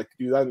lot of people like to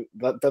do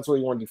that. That's what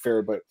you want to do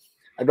fair, but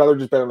I'd rather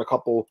just bet on a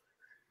couple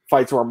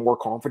fights where I'm more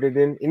confident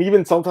in, and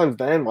even sometimes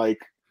then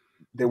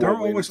there are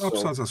always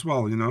upsets as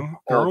well, there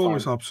are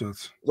always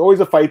upsets. There's always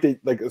a fight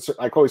that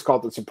I always call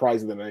it the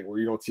surprise of the night where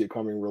you don't see it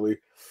coming really.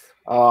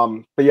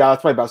 But yeah,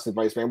 that's my best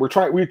advice, man.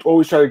 We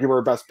always try to give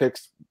our best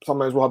picks.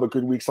 Sometimes we'll have a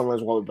good week,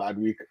 sometimes we'll have a bad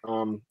week.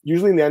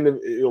 Usually in the end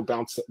it'll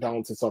balance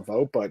itself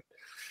out, but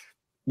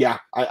yeah,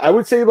 I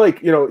would say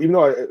even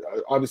though I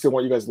obviously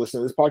want you guys to listen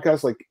to this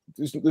podcast,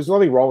 there's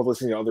nothing wrong with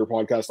listening to other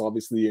podcasts,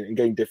 obviously, and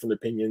getting different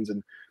opinions.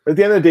 But at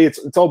the end of the day,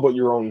 it's all about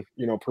your own,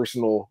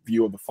 personal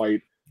view of the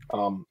fight.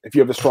 If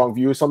you have a strong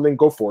view of something,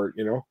 go for it.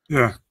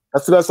 Yeah,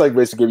 that's the best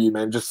advice to give you,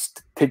 man.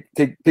 Just pick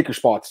your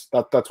spots.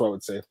 That's what I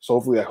would say. So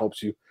hopefully that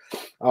helps you.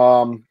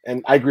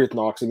 And I agree with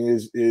Knox. I mean,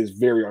 it is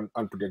very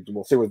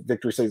unpredictable. Say what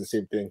Victor says the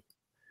same thing.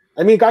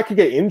 I mean, a guy could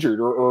get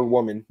injured, or a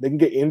woman. They can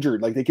get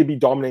injured. They could be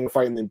dominating a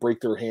fight and then break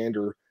their hand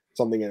or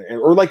something.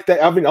 Or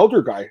the Evan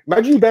Elder guy.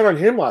 Imagine you bet on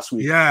him last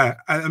week. Yeah,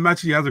 I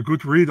imagine you had a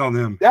good read on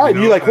him. Yeah,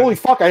 you're holy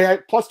fuck, I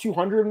had plus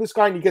 200 in this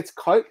guy, and he gets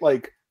cut.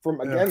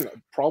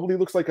 Probably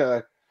looks like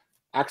a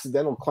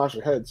accidental clash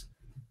of heads.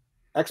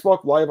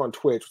 Xbox Live on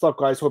Twitch. What's up,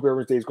 guys? Hope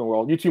everyone's day is going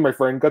well. You too, my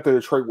friend. Got the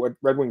Detroit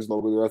Red Wings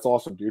logo there. That's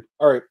awesome, dude.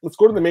 All right, let's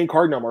go to the main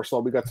card now,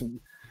 Marcel. We got some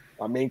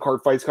main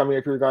card fights coming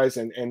up here, guys.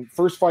 And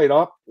first fight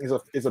up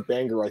is a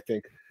banger, I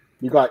think.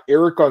 You got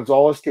Eric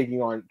Gonzalez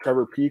taking on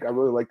Trevor Peek. I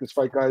really like this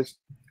fight, guys.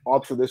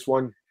 Odds for this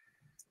one.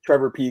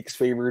 Trevor Peek's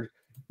favored.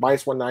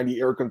 Minus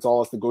 190. Eric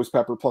Gonzalez, the Ghost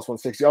Pepper, plus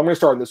 160. I'm going to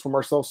start on this one,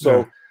 Marcel.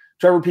 So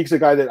Trevor Peek's a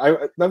guy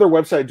that another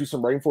website I do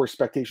some writing for,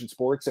 Spectation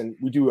Sports, and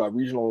we do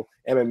regional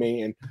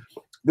MMA. And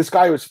this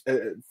guy was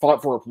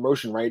fought for a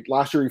promotion, right?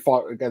 Last year he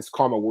fought against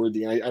Kama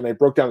Worthy, and I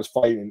broke down his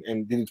fight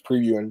and did his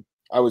preview, and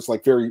I was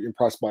like very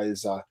impressed by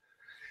his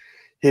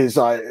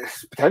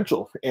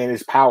potential and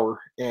his power.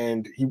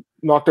 And he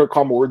knocked out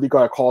Kama Worthy,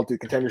 got a call to the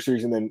Contender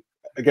Series, and then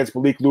against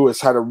Malik Lewis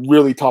had a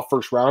really tough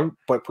first round,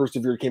 but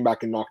persevered, came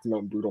back and knocked him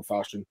out in brutal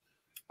fashion.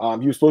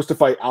 He was supposed to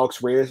fight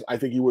Alex Reyes. I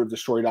think he would have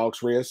destroyed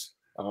Alex Reyes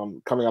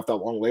coming off that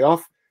long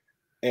layoff.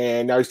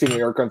 And now he's taking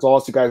Eric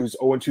Gonzalez, a guy who's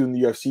 0-2 in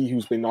the UFC,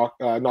 who's been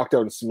knocked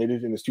out and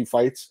submitted in his 2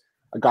 fights.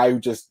 A guy who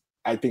just,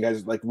 I think,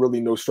 has like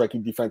really no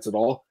striking defense at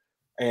all.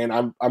 And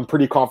I'm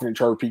pretty confident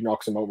Trevor Peek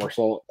knocks him out,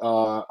 Marcel.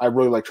 I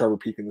really like Trevor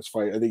Peek in this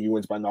fight. I think he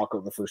wins by knockout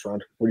in the first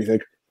round. What do you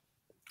think?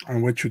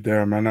 I'm with you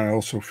there, man. I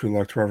also feel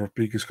like Trevor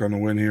Peek is going to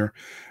win here.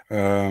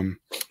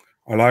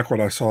 I like what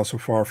I saw so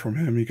far from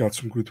him. He got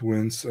some good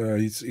wins.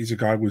 He's a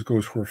guy who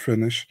goes for a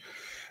finish.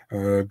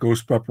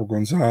 Ghost Pepper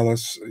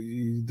Gonzalez,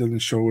 he didn't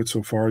show it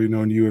so far. In the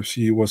UFC,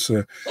 he was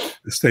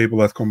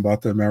stable at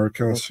Combat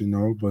Americas,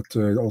 but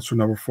also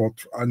never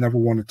fought. I never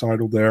won a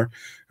title there.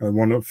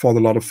 Fought a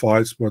lot of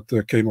fights,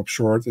 but came up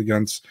short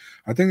against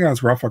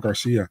Rafa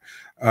Garcia.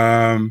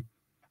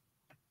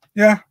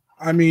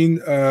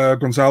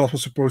 Gonzalez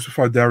was supposed to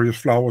fight Darius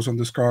Flowers on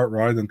this card,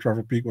 right? And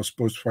Trevor Peek was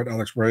supposed to fight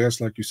Alex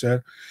Reyes, like you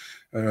said.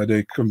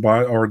 They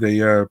combined, or they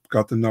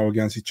got them now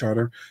against each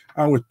other.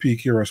 And with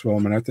Peek here as well,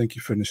 man. I think he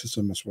finishes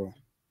him as well.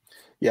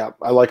 Yeah,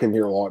 I like him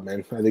here a lot,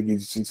 man. I think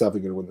he's definitely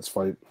going to win this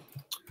fight.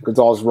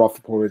 Gonzalez rough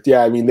opponent.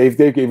 Yeah, I mean they've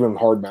given him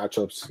hard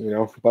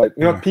matchups, But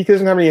Peek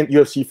doesn't have any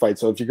UFC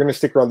fights, so if you're going to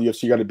stick around the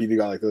UFC, you got to beat a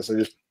guy like this.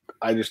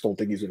 I just don't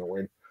think he's going to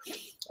win.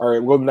 All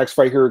right, we'll go to the next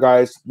fight here,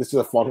 guys. This is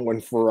a fun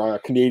one for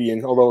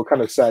Canadian, although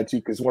kind of sad too,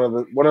 because one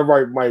of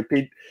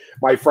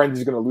my friends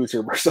is going to lose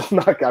here. So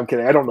I'm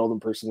kidding. I don't know them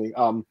personally.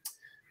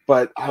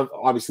 But I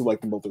obviously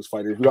like them both as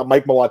fighters. We got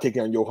Mike Malott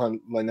taking on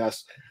Johan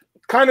Lainez.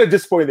 Kind of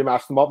disappointed they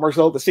matched them up,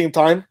 Marcel, at the same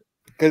time,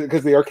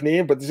 because they are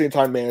Canadian, but at the same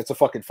time, man, it's a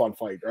fucking fun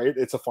fight, right?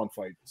 It's a fun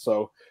fight.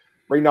 So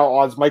right now,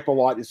 odds, Mike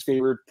Malott is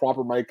favored.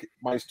 Proper Mike,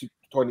 minus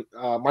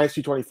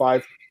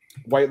 225.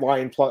 White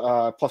Lion,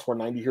 plus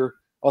 190 here.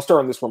 I'll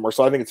start on this one,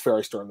 Marcel. I think it's fair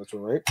I start on this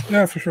one, right?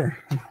 Yeah, for sure.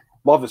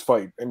 Love this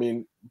fight. I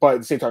mean, but at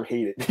the same time,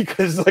 hate it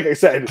because, like I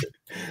said,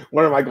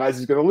 one of my guys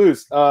is going to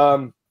lose.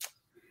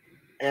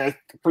 And I'm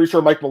pretty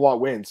sure Mike Malott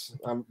wins.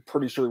 I'm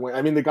pretty sure he wins.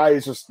 I mean, the guy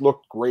has just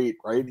looked great,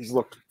 right? He's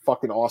looked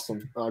fucking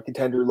awesome.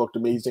 Contender looked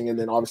amazing, and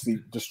then obviously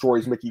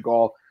destroys Mickey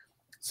Gall.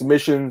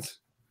 Submissions,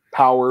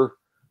 power.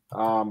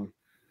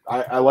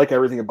 I like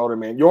everything about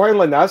him, man. Johan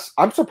Lainez,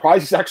 I'm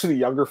surprised he's actually a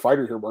younger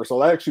fighter here, Marcel.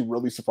 That actually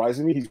really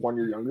surprises me. He's 1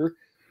 year younger.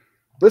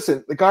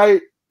 Listen, the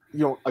guy,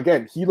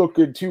 again, he looked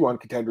good too on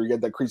Contender. He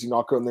had that crazy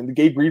knockout, and then the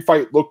Gabe Reed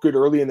fight looked good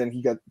early, and then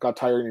he got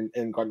tired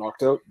and got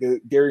knocked out. The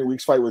Darian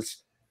Weeks fight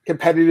was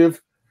competitive.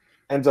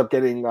 Ends up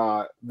getting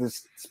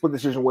this split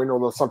decision win,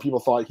 although some people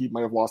thought he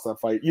might have lost that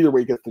fight. Either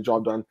way, he gets the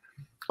job done.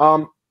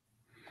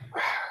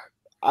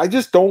 I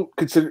just don't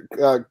consider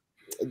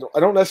I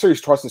don't necessarily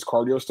trust his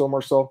cardio still,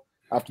 Marcel,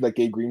 after that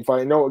Gabe Green fight.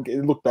 I know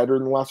it looked better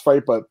than the last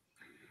fight, but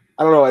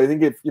I don't know. I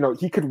think if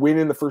he could win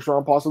in the first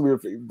round, possibly.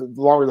 If the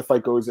longer the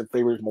fight goes, it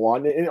favors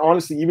Malott. And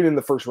honestly, even in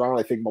the first round,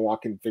 I think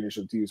Malott can finish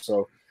him too.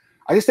 So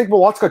I just think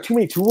Malott's got too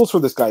many tools for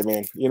this guy,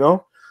 man.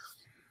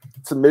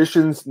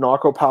 Submissions,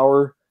 knockout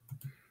power.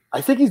 I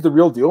think he's the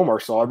real deal,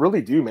 Marcel. I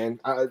really do, man.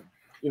 I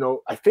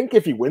think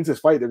if he wins this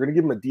fight, they're going to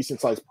give him a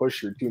decent-sized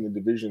push here, too, in the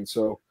division.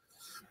 So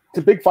it's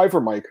a big fight for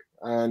Mike,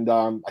 and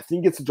I think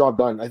he gets the job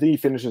done. I think he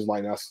finishes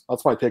Lainez.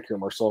 That's my pick here,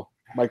 Marcel.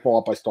 Mike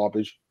Malott by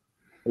stoppage.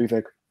 What do you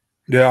think?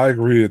 Yeah, I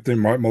agree. I think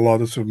Mike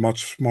Malott is a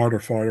much smarter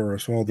fighter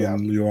as well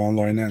than Johan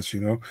Lainez.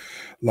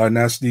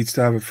 Lainez needs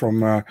to have it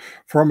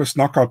from his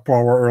knockout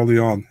power early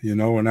on,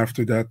 and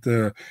after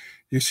that,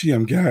 you see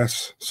him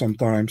gas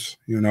sometimes,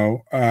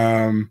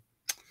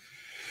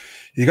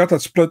 He got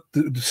that split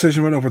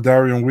decision win over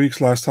Darian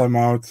Weeks last time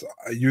out.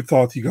 You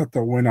thought he got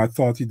that win. I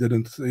thought he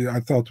didn't.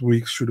 I thought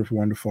Weeks should have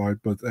won the fight,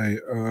 but hey,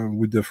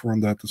 we differ on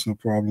that. That's no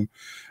problem.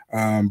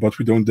 But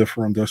we don't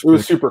differ on this. It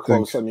was super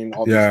close. I mean,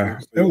 yeah,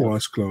 it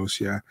was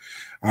close. Yeah,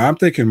 I'm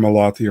taking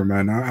Malott here,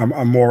 man.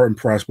 I'm more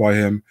impressed by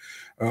him.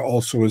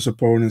 Also, his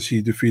opponents,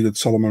 he defeated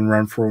Solomon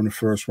Renfro in the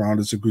first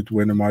round. It's a good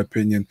win, in my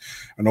opinion.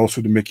 And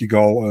also the Mickey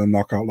Gall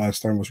knockout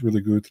last time was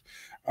really good.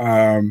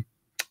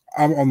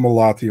 I'm on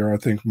Malott here. I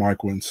think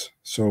Mike wins.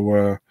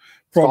 So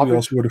probably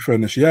also with a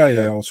finish.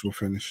 Yeah, also a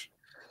finish.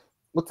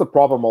 What's the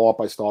problem Malott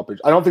by stoppage?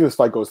 I don't think this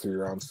fight goes 3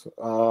 rounds.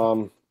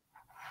 Malott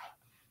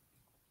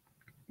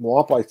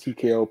by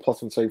TKO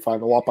plus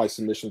 175. Malott by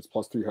submissions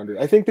plus 300.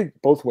 I think they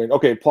both win.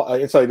 Okay,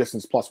 inside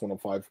distance plus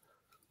 105.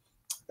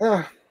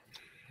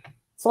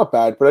 It's not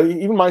bad, but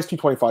even minus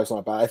 225 is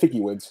not bad. I think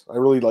he wins. I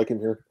really like him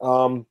here.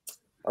 All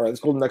right,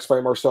 let's go to the next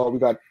fight, Marcel. We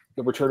got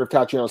the return of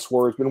Tatiana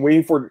Suarez. Been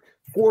waiting for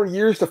 4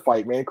 years to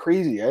fight, man.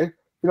 Crazy, eh?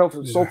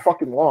 For so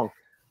fucking long.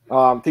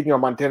 Taking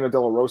on Montana De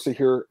La Rosa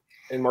here.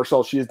 And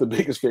Marcel, she is the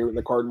biggest favorite in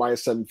the card,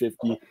 minus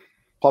 750,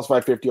 plus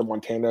 550 on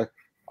Montana.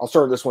 I'll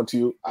start with this one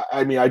too.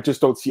 I mean, I just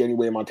don't see any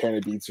way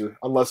Montana beats her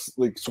unless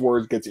like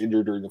Suarez gets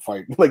injured during the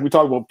fight. Like we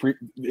talk about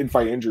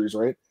in-fight injuries,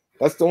 right?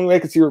 That's the only way I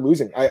could see her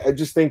losing. I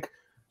just think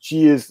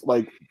she is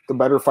like the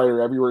better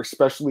fighter everywhere,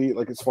 especially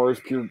like as far as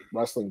pure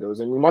wrestling goes.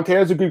 I mean,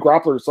 Montana's a good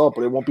grappler herself,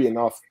 but it won't be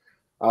enough.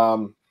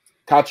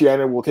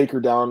 Tatiana will take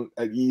her down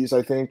at ease,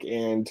 I think,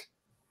 and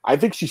I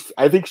think she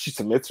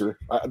submits her.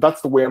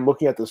 That's the way I'm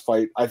looking at this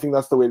fight. I think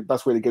that's the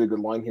best way to get a good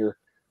line here.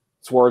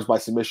 Suarez by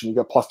submission, you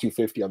got plus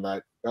 250 on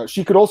that.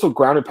 She could also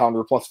ground and pound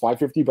her plus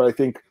 550, but I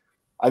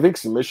think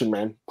submission,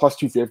 man, plus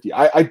 250.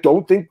 I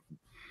don't think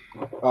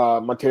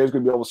Montana's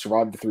going to be able to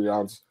survive the 3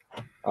 rounds.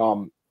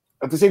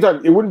 At the same time,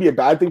 it wouldn't be a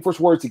bad thing for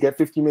Suarez to get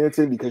 15 minutes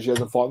in because she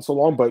hasn't fought in so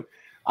long. But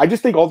I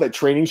just think all that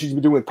training she's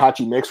been doing with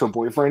Patchy Mix, her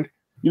boyfriend,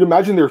 you'd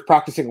imagine they're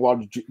practicing a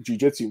lot of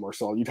jiu-jitsu,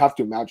 Marcel. You'd have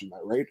to imagine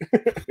that, right?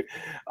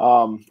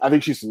 I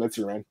think she submits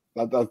her, man.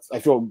 I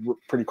feel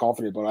pretty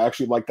confident, but I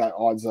actually like that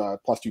odds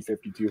plus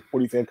 250 too.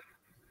 What do you think?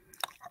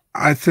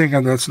 I think,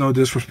 and that's no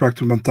disrespect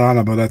to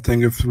Montana, but I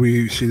think if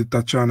we see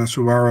Tatiana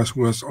Suarez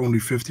was only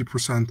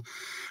 50%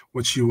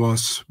 what she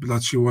was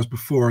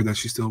before, that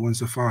she still wins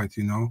the fight.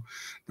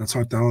 That's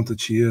how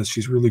talented she is.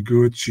 She's really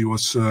good. She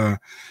was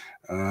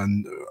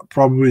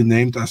probably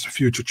named as a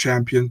future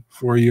champion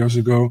 4 years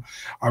ago.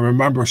 I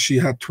remember she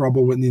had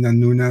trouble with Nina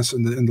Nunes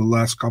in the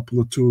last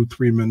couple of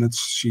 2-3 minutes.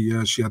 She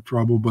had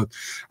trouble, but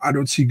I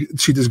don't see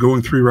this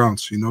going 3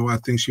 rounds. I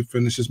think she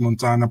finishes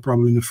Montana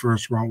probably in the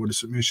first round with a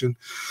submission.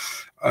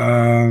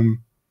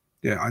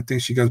 Yeah, I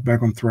think she gets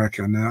back on track,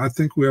 and I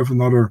think we have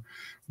another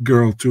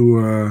girl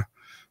to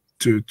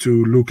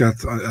look at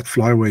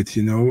flyweight.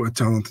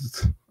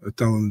 A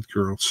talented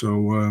girl.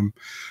 So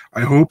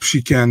I hope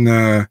she can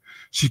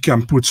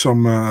put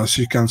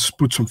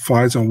some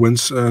fights and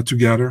wins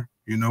together.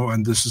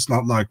 And this is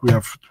not like we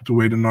have to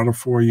wait another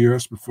 4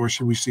 years before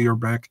we see her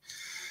back.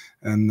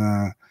 And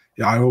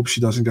yeah, I hope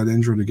she doesn't get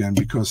injured again,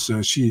 because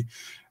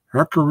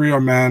her career,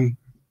 man.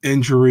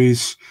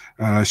 Injuries,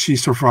 she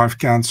survived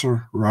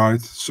cancer,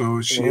 right? So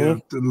she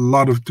had a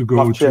lot to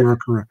go to her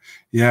career.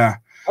 Yeah,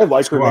 I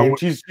like her, man.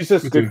 She's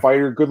just a good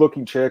fighter,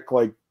 good-looking chick,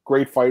 like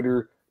great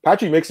fighter.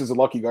 Patchy Mix is a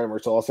lucky guy,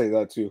 Marcel. I'll say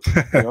that too.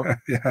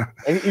 Yeah,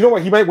 and you know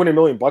what? He might win $1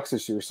 million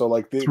this year. So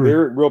like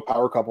they're a real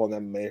power couple in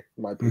MMA,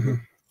 in my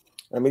opinion.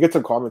 And we get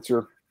some comments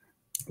here.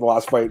 The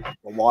last fight,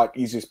 a lot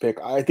easiest pick.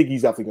 I think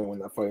he's definitely going to win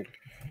that fight.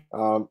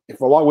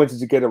 If a lot wins, is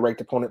to get a ranked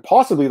opponent,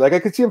 possibly. Like I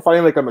could see him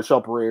fighting like a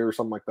Michelle Pereira or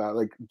something like that,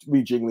 like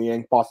Li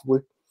Jingliang,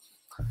 possibly.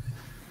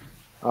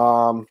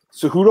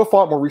 Cejudo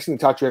fought more recently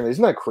than Tatiana.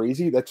 Isn't that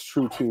crazy? That's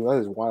true too. That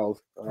is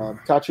wild.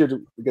 Tatiana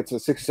gets a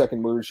 60-second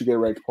murder. She get a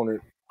ranked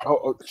opponent.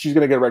 She's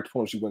gonna get a ranked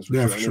opponent. She wins for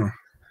sure. For sure.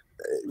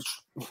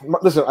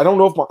 Listen, I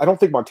don't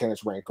think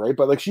Montana's ranked, right?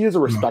 But like she is a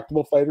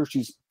respectable fighter.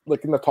 She's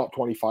like in the top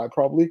 25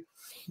 probably.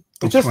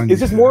 It's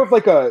just more of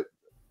like a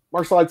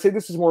Marcel. I'd say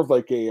this is more of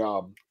like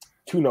a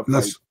tune-up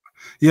fight.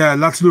 Yeah,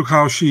 let's look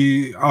how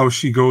she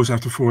goes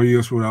after 4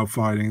 years without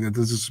fighting. That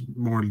this is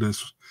more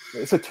this.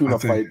 It's a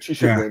tune-up fight. She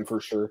should win for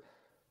sure.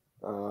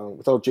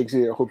 Without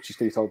Jinxie, I hope she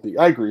stays healthy.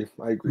 I agree.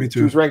 Me too.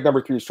 She was ranked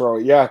number 3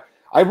 strawweight. Yeah,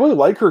 I really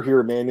like her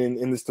here, man.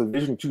 In this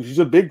division too. She's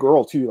a big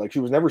girl too. Like she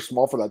was never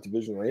small for that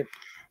division, right?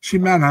 She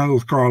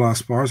manhandled Carla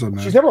Esparza,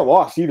 man. She's never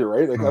lost either,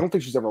 right? Like I don't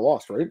think she's ever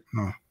lost, right?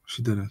 No,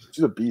 she didn't.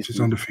 She's a beast. She's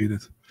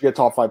undefeated. She get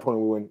top 5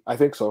 opponent win. I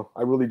think so.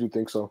 I really do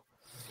think so.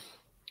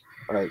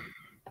 All right.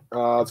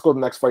 Let's go to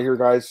the next fight here,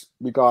 guys.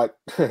 We got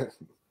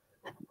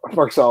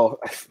Marcel.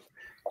 Of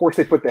course,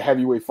 they put the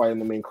heavyweight fight in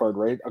the main card,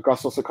 right?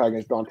 Augusto Sakai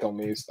against Dontel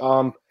Mays.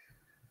 I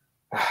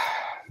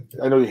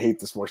know you hate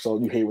this,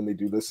 Marcel. You hate when they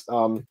do this.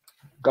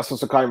 Augusto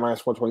Sakai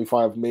minus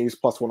 125, Mays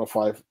plus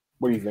 105.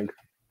 What do you think?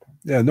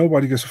 Yeah,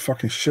 nobody gives a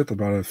fucking shit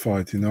about that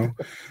fight, I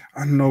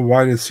don't know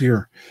why it's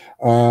here.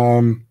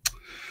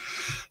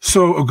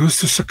 So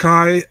Augusto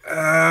Sakai,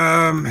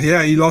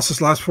 he lost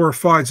his last 4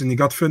 fights and he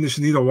got finished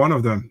in either one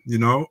of them,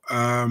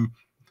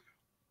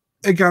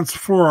 against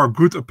 4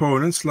 good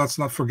opponents. Let's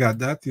not forget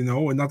that, and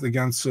not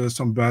against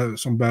some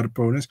bad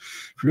opponents.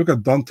 If you look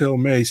at Dontel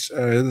Mays,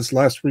 in his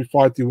last 3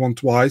 fights, he won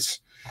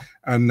twice.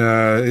 And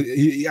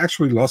he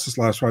actually lost his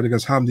last fight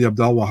against Hamdi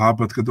Abdelwahab,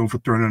 but got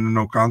overturned in a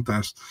no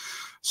contest.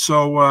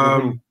 So,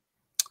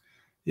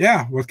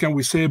 yeah, what can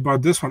we say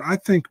about this one? I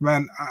think,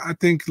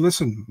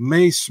 listen,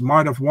 Mace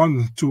might have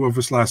won 2 of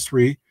his last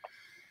 3,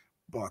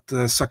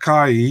 but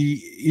Sakai,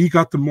 he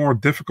got the more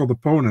difficult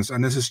opponents,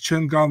 and this is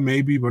chin gun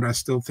maybe, but I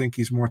still think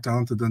he's more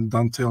talented than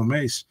Dontel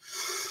Mace.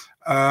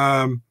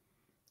 I'm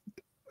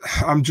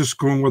just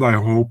going with I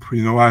hope.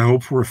 I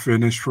hope for a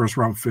finish, first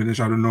round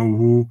finish. I don't know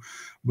who,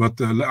 but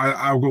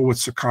I'll go with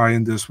Sakai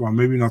in this one.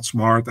 Maybe not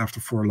smart after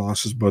 4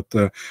 losses, but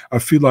I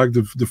feel like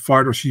the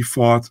fighters he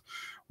fought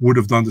would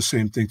have done the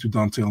same thing to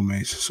Dontel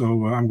Mace.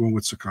 So I'm going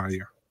with Sakai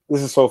here.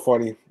 This is so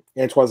funny.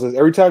 Antoine says,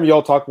 every time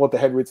y'all talk about the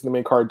heavyweights in the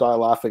main card, die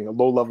laughing. A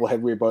low-level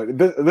heavyweight, but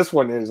this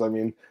one is, I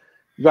mean,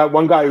 you got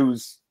one guy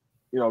who's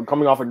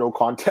coming off a no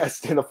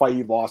contest in a fight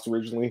he lost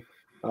originally.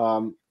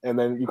 And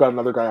then you got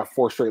another guy at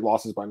 4 straight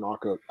losses by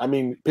knockout. I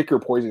mean, pick your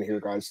poison here,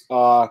 guys.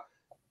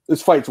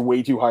 This fight's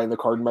way too high in the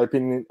card, in my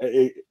opinion.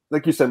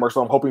 Like you said,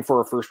 Marcel, I'm hoping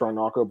for a first round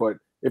knockout, but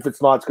if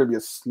it's not, it's going to be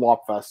a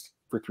slop fest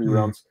for 3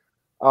 rounds.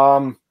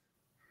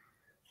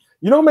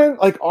 Man,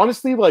 like,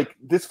 honestly, like,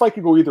 this fight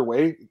could go either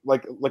way,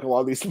 like a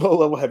lot of these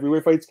low-level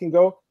heavyweight fights can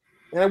go.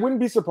 And I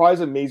wouldn't be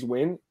surprised if Mays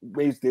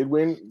did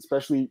win,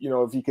 especially,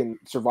 if he can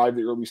survive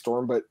the early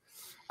storm. But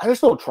I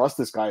just don't trust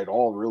this guy at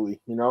all, really.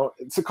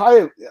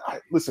 Sakai,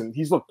 listen,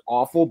 he's looked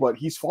awful, but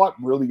he's fought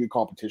really good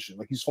competition.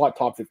 Like, he's fought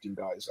top 15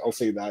 guys, I'll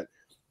say that.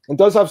 And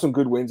does have some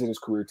good wins in his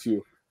career,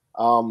 too.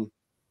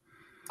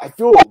 I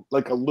feel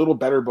like a little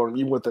better about him,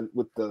 even with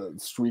the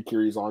streak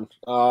here he's on.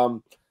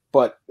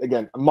 But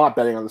again, I'm not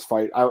betting on this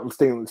fight. I'm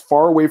staying as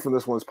far away from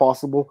this one as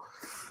possible.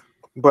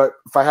 But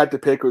if I had to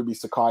pick, it would be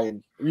Sakai.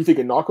 And are you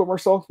thinking knockout,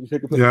 Marcel?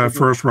 Yeah,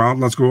 first round.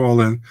 Let's go all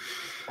in.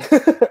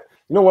 You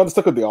know what? Let's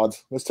look at the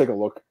odds. Let's take a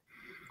look.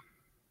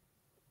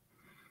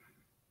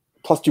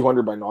 Plus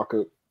 200 by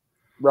knockout.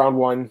 Round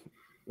 1.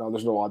 No,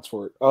 there's no odds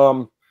for it.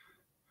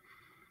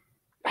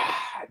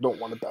 I don't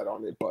want to bet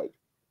on it, but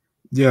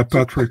yeah,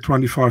 Patrick,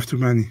 25 too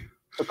many.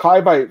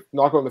 Sakai by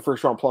knockout in the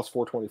first round plus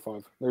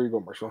 425. There you go,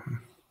 Marshall.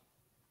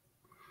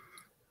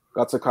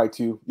 Got Sakai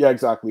too. Yeah,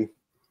 exactly.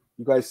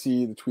 You guys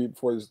see the tweet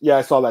before this? Yeah,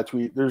 I saw that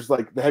tweet. There's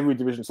like the heavyweight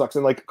division sucks,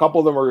 and like a couple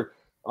of them are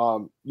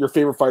your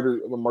favorite fighter,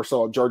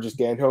 Marcel Jarvis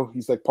Danho.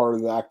 He's like part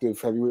of the active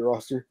heavyweight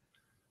roster.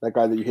 That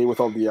guy that you hate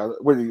with all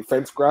the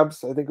fence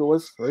grabs, I think it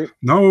was, right?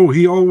 No,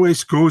 he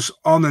always goes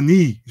on a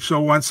knee. So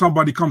when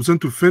somebody comes in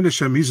to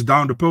finish him, he's a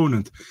downed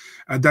opponent.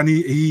 And then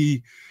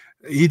he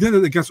did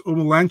it against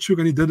Omelanchuk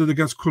and he did it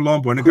against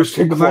Colombo. And against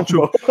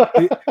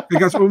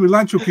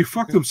Omelanchuk, he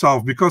fucked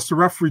himself because the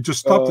referee just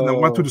stopped and then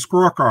went to the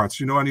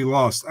scorecards, and he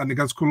lost. And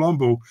against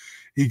Colombo,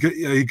 he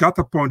got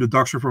the point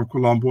deduction from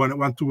Colombo and it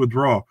went to a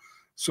draw.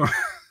 So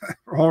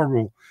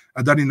horrible.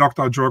 And then he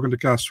knocked out Jorgen de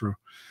Castro.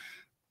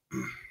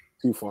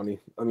 Too funny.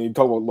 I mean,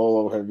 talk about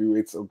low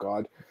heavyweights. Oh,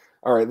 God.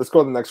 All right, let's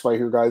go to the next fight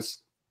here, guys.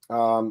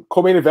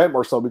 Co-main event,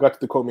 Marcel. We got to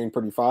the co-main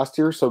pretty fast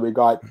here, so we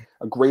got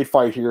a great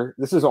fight here.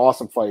 This is an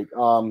awesome fight.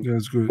 Yeah,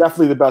 it's good.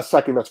 Definitely the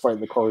second best fight in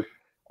the card.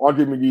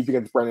 Andre Muniz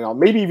against Brendan Allen.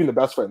 Maybe even the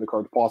best fight in the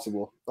card if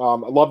possible. I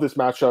love this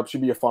matchup.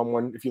 Should be a fun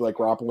one if you like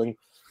grappling.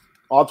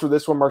 Odds for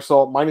this one,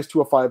 Marcel, minus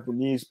 205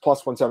 Muniz,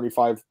 plus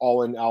 175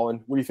 all in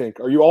Allen. What do you think?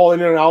 Are you all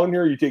in on Allen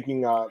here, or are you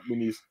taking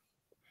Muniz?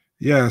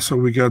 Yeah, so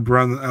we got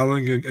Brandon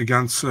Allen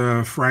against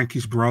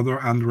Frankie's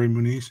brother, Andre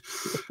Muniz.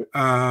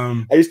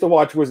 I used to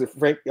watch, was it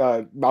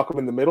Malcolm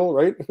in the Middle,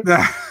 right?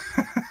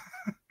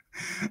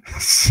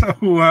 So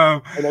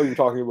I know what you're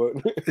talking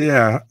about.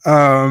 Yeah.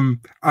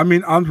 I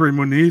mean, Andre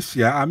Muniz,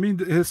 yeah. I mean,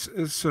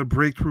 his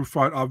breakthrough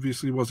fight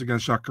obviously was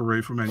against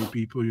Jacare for many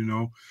people,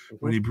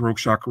 when he broke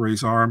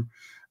Jacare's arm.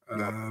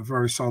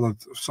 Very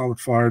solid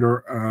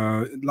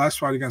fighter. Last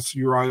fight against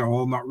Uriah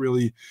Hall, not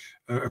really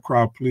a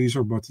crowd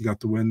pleaser, but he got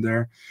the win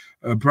there.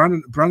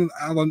 Brandon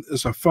Allen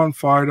is a fun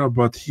fighter,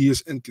 but he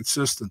is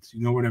inconsistent.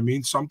 You know what I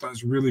mean?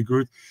 Sometimes really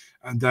good,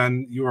 and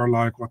then you are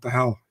like, what the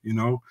hell? He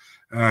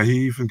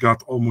even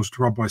got almost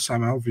dropped by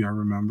Sam Alvey, I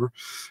remember.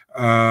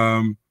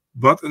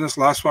 But in his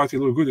last fight, he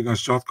looked good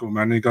against Jotko,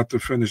 man. He got the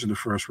finish in the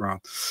first round.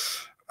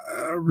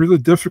 Really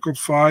difficult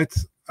fight.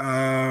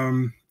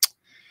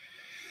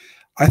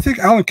 I think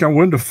Allen can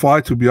win the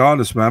fight, to be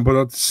honest, man. But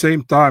at the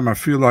same time, I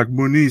feel like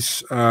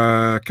Muniz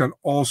can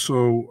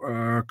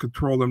also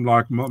control him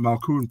like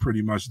Malkoun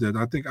pretty much did.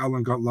 I think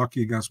Allen got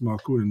lucky against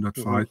Malkoun in that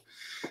fight.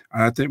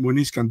 And I think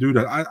Muniz can do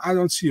that. I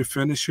don't see a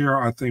finish here.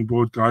 I think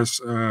both guys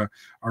are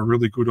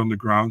really good on the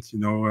ground.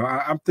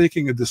 I'm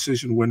taking a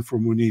decision win for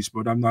Muniz,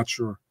 but I'm not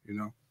sure,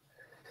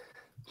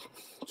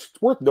 It's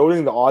worth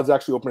noting the odds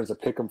actually open as a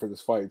pick'em for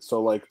this fight.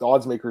 So, like, the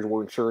odds makers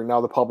weren't sure. And now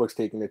the public's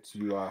taking it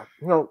to,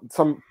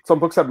 some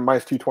books have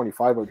minus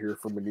 225 out here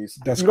for Muniz.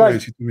 That's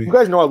crazy to me. You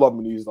guys know I love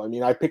Muniz. I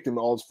mean, I picked him in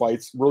all his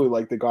fights. Really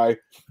like the guy.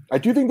 I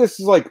do think this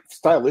is, like,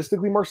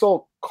 stylistically,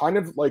 Marcel, kind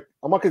of like,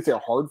 I'm not going to say a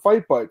hard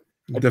fight, but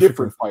a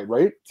different fight,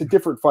 right? It's a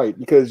different fight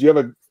because you have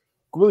a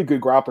really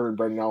good grappler in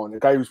Brendan Allen, a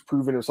guy who's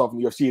proven himself in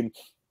the UFC and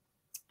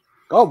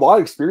got a lot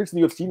of experience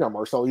in the UFC now,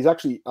 Marcel. He's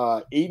actually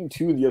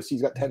 8-2 in the UFC.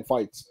 He's got 10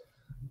 fights.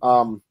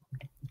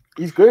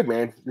 He's good,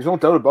 man. There's no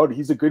doubt about it.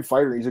 He's a good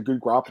fighter. He's a good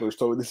grappler.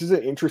 So this is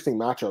an interesting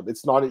matchup.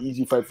 It's not an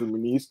easy fight for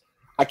Muniz.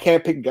 I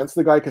can't pick against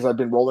the guy because I've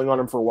been rolling on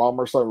him for a while,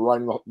 Marcel,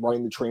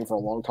 riding the train for a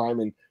long time,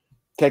 and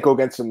can't go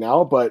against him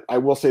now. But I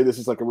will say this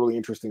is like a really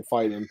interesting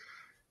fight, and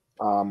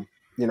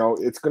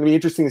it's going to be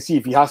interesting to see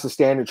if he has to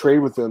stand and trade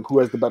with him, who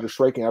has the better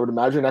striking. I would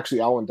imagine actually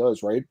Allen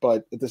does, right?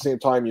 But at the same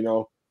time,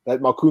 that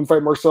Malkoun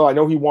fight, Marcel, I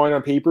know he won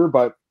on paper,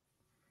 but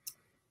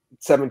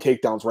 7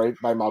 takedowns, right,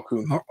 by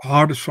Malkoun.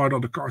 Hardest fight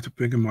on the card to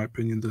pick, in my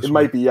opinion. It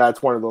might be, yeah,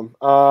 it's one of them.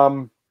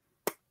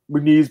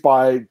 Muniz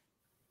by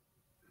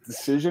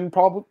decision,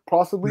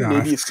 possibly,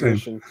 maybe a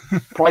decision,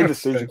 probably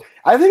decision.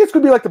 I think it's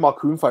gonna be like the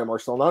Malkoun fight,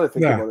 Marcel. Now that I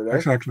think about it,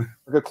 exactly,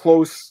 like a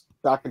close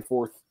back and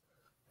forth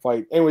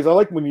fight. Anyways, I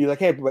like Muniz. I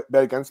can't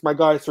bet against my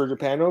guy Sergio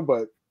Pano,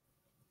 but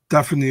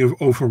Definitely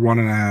over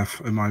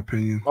 1.5, in my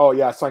opinion. Oh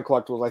yeah, sign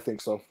collectibles. I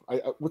think so.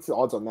 What's the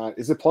odds on that?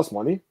 Is it plus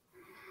money,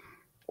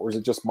 or is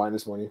it just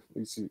minus money? Let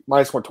me see.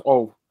 Minus one.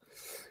 Oh,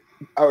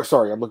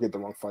 sorry, I'm looking at the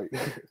wrong fight.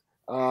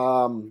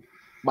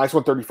 Minus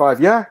 135.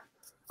 Yeah,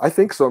 I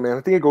think so, man.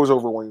 I think it goes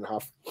over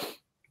 1.5. A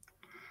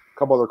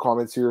couple other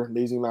comments here.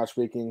 Amazing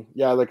matchmaking.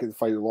 Yeah, I like the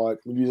fight a lot.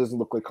 He doesn't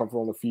look like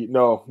comfortable on the feet.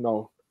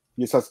 No.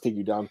 He just has to take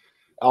you down.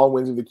 Allen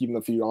wins if they keep him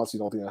on the feet. Honestly,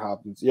 I don't think that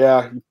happens.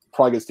 Yeah, he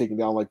probably gets taken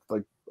down like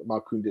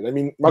Malkoun did. I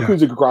mean,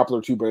 Malkoun's a good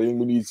grappler too, but I think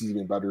Muniz is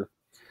even better.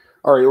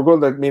 All right, we'll go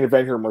to the main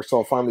event here.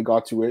 Marcel finally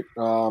got to it.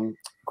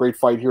 Great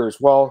fight here as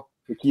well.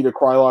 Nikita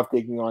Krylov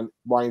taking on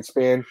Ryan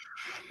Spann.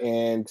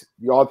 And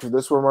the odds for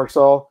this one,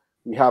 Marcel,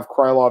 we have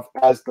Krylov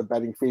as the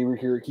betting favorite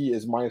here. He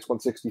is minus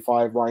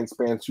 165. Ryan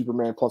Spann,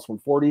 Superman, plus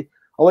 140.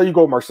 I'll let you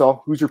go,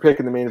 Marcel. Who's your pick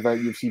in the main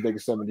event, UFC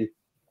Vegas 70?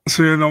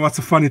 So, you know, what's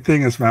the funny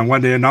thing is, man,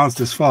 when they announced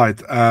this fight,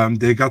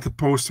 they got the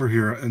poster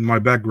here in my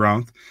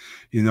background,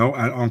 you know,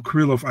 and on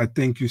Krylov, I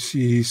think you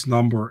see he's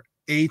number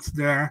 8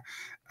 there.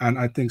 And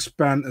I think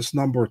Spann is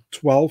number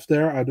 12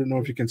 there. I don't know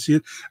if you can see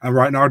it. And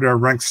right now they're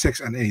ranked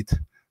 6 and 8.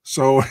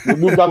 So we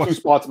moved up 2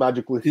 spots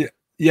magically.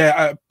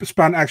 Yeah,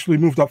 Spann actually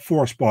moved up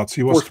 4 spots.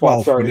 He was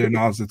 12 when they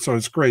announced it. So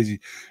it's crazy,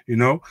 you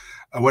know,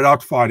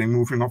 without fighting,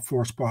 moving up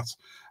 4 spots.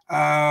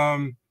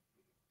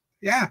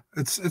 Yeah,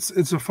 it's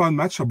a fun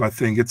matchup, I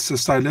think. It's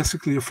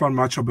stylistically a fun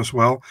matchup as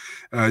well.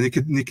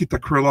 Nikita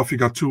Krylov, he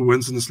got 2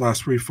 wins in his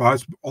last 3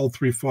 fights. All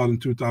 3 fought in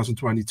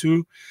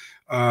 2022.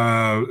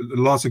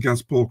 Loss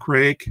against Paul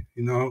Craig,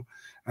 you know,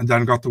 and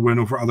then got the win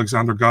over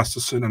Alexander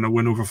Gustafsson and a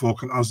win over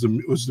Volkan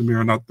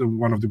Ozdemir, not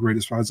one of the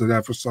greatest fights I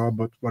ever saw,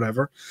 but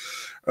whatever.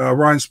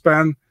 Ryan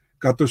Spann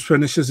got those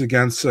finishes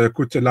against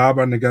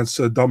Kutelaba and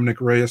against Dominic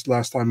Reyes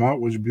last time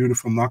out, was a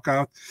beautiful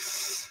knockout.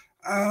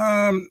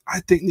 I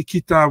think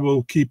Nikita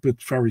will keep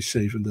it very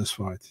safe in this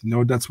fight. You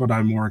know, that's what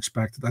I more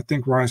expected. I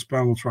think Ryan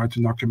Spann will try to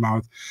knock him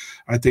out.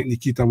 I think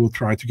Nikita will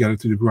try to get it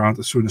to the ground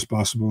as soon as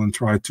possible and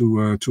try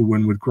to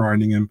win with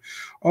grinding him.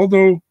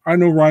 Although I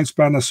know Ryan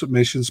Spann has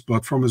submissions,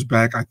 but from his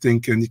back, I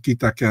think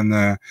Nikita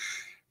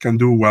can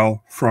do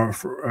well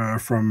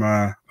from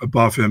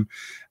above him.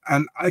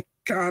 And I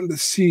kind of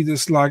see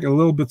this like a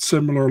little bit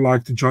similar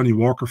like the Johnny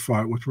Walker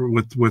fight with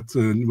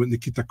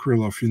Nikita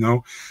Krylov, you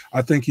know.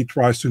 I think he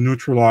tries to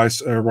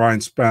neutralize Ryan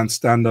Spann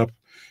stand up,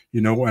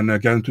 you know, and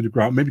get him to the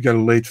ground, maybe get a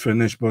late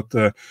finish, but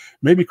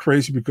maybe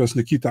crazy because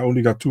Nikita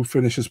only got 2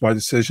 finishes by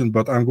decision,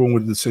 but I'm going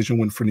with a decision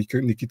win for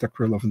Nikita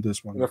Krylov in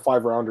this one. In a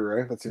 5-rounder,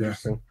 right? That's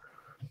interesting.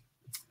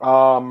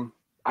 Yeah.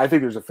 I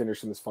think there's a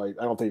finish in this fight.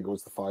 I don't think it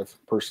goes to 5,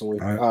 personally.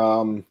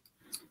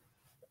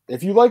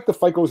 If you like the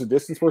fight goes a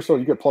distance or so,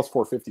 you get plus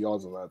 450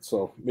 odds on that.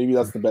 So maybe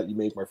that's the bet you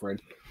make, my friend.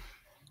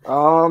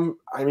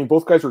 I mean,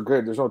 both guys are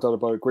good. There's no doubt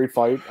about it. Great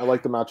fight. I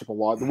like the matchup a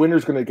lot. The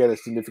winner's going to get a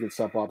significant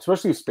step up,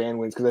 especially if Spann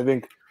wins, because I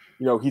think,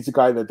 you know, he's a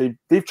guy that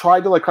they've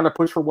tried to like kind of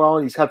push for a while,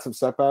 and he's had some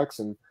setbacks.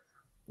 And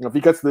you know, if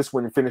he gets this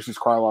win and finishes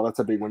Krylov, that's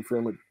a big win for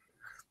him.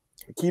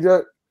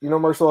 Nikita, you know,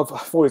 Marcel,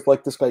 I've always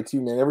liked this guy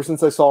too, man. Ever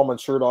since I saw him on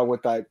Sherdog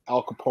with that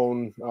Al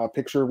Capone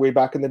picture way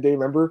back in the day,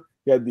 remember?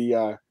 He had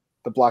the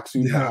black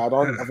suit and the hat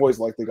on. I've always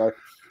liked the guy.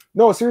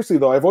 No, seriously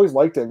though, I've always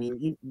liked him. I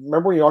mean,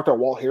 remember when he knocked out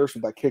Walt Harris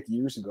with that kick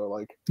years ago?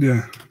 Like,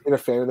 yeah, been a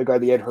fan of the guy,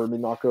 the Ed Herman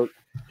knockout.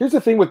 Here's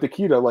the thing with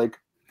Nikita, like,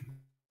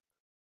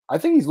 I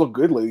think he's looked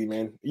good lately,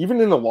 man.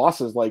 Even in the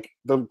losses, like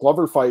the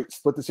Glover fight,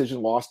 split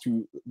decision loss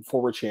to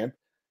former champ.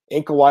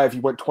 Ankalaev, he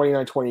went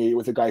 29-28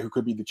 with a guy who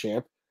could be the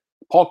champ.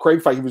 Paul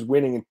Craig fight, he was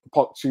winning, and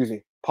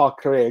Paul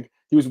Craig,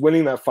 he was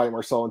winning that fight,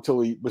 Marcel,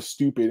 until he was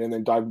stupid and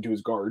then dived into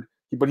his guard.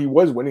 But he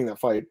was winning that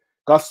fight.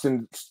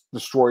 Gustin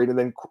destroyed, and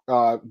then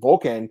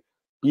Volkan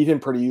beat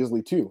him pretty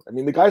easily too. I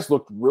mean, the guy's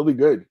looked really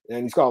good,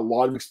 and he's got a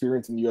lot of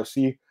experience in the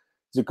UFC.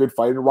 He's a good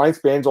fighter. Ryan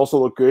Spann's also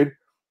looked good.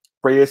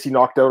 Reyes, he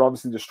knocked out,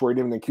 obviously destroyed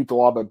him, and then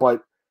Kutelaba.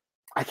 But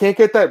I can't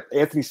get that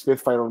Anthony Smith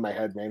fight out of my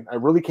head, man. I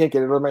really can't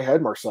get it out of my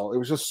head, Marcel. It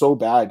was just so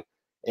bad.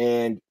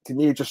 And to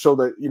me, it just showed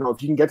that, you know,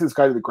 if you can get this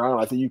guy to the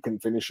ground, I think you can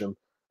finish him.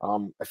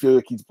 I feel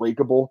like he's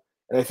breakable.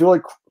 And I feel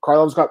like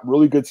Krylov's got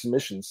really good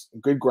submissions.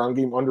 Good ground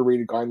game,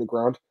 underrated guy on the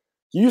ground.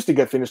 He used to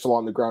get finished a lot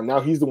on the ground.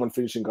 Now he's the one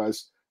finishing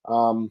guys.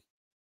 I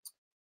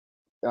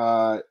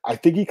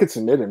think he could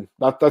submit him.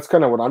 That's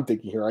kind of what I'm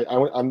thinking here.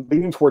 I'm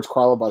leaning towards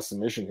Krylov by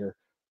submission here.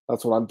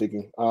 That's what I'm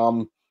thinking.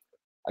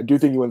 I do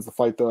think he wins the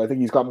fight, though. I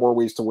think he's got more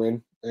ways to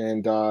win.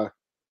 And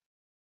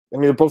I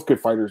mean, they're both good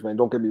fighters, man.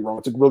 Don't get me wrong.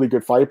 It's a really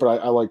good fight, but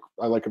I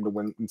like him to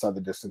win inside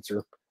the distance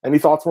here. Any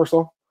thoughts,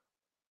 Marcel?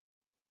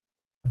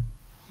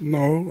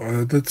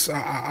 No, that's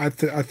I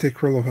take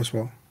Krylov as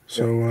well.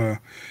 So, yeah.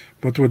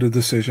 But with a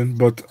decision,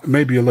 but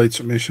maybe a late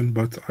submission,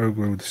 but I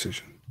agree with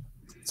decision.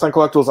 Sign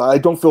collectibles, I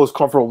don't feel as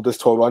comfortable with this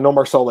total. I know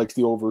Marcel likes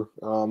the over,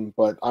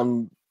 but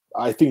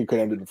I think it could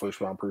end in the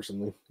first round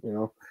personally. You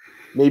know,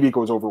 maybe it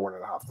goes over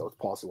 1.5 though. It's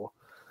possible.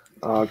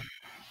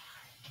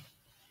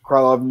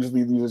 Krylov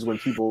usually loses when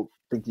people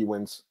think he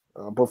wins.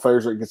 Both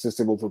fighters are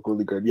inconsistent, both look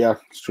really good. Yeah,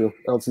 it's true.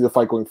 I don't see the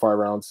fight going 5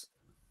 rounds.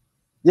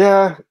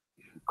 Yeah,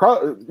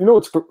 you know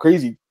what's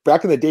crazy?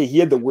 back in the day, he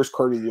had the worst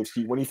cardio in the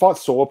UFC. When he fought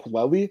Soa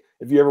Paleli,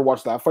 if you ever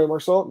watched that fight,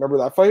 Marcel, remember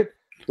that fight?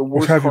 The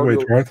worst heavyweight,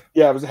 cardio, right?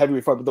 Yeah, it was a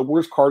heavyweight fight, but the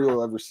worst cardio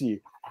you'll ever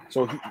see.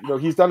 So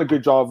he's done a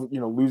good job,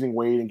 losing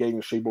weight and getting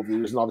in shape over the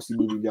years, and obviously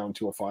moving down to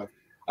 205.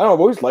 I don't know. I've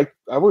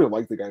always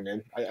liked the guy,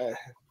 man.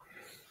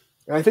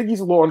 And I think he's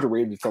a little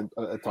underrated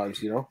at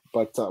times,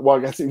 But I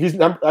guess he's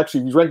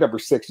ranked number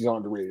 6. He's not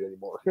underrated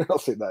anymore. I'll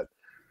say that.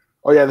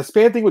 Oh yeah, the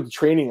Spann thing with the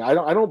training. I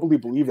don't really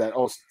believe that.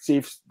 Oh,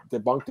 Safe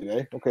debunked it.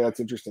 Eh? Okay, that's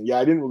interesting. Yeah,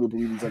 I didn't really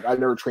believe he's like I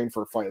never trained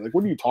for a fight. Like,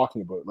 what are you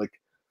talking about? Like,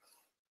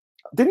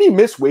 didn't he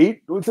miss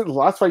weight? Was it the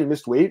last fight he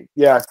missed weight?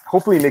 Yeah,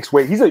 hopefully he makes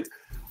weight.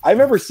 I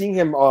remember seeing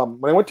him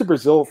when I went to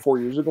Brazil 4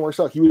 years ago.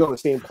 Marcel, he was on the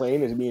same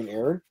plane as me and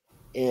Aaron,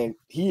 and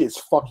he is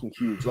fucking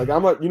huge. Like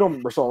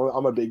Marcel,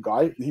 I'm a big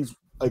guy. He's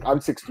like I'm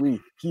 6'3",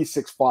 he's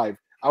 6'5".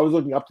 I was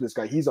looking up to this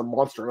guy. He's a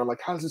monster, and I'm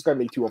like, how does this guy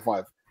make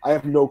 205? I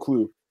have no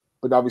clue.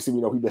 But obviously, we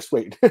know he missed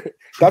weight.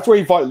 That's where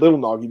he fought Little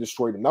Nog. He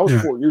destroyed him. That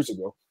was 4 years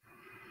ago.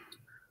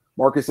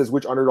 Marcus says,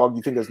 which underdog do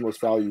you think has the most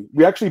value?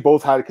 We actually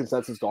both had a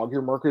consensus dog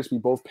here, Marcus. We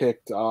both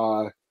picked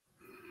Jose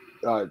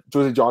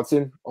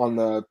Johnson on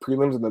the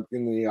prelims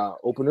in the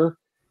opener.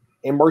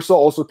 And Marcel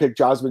also picked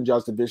Jasmine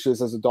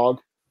Vicious as a dog.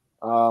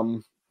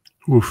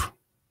 Oof.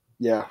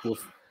 Yeah,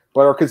 oof.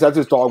 But our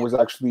consensus dog was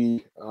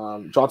actually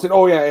Johnson.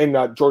 Oh, yeah,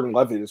 and Jordan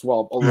Levitt as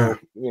well. Although,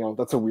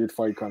 that's a weird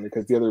fight kind of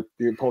because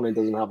the opponent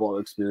doesn't have a lot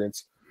of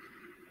experience.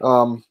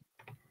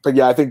 But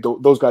yeah, I think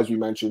those guys we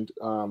mentioned,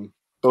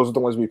 those are the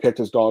ones we picked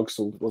as dogs,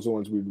 so those are the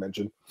ones we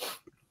mentioned.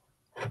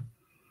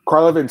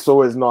 Krylov and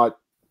Soa is not,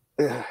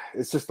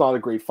 it's just not a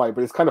great fight,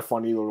 but it's kind of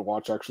funny to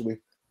watch actually.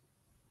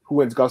 Who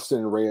wins, Gustin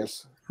and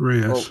Reyes?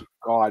 Reyes. Oh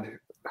God,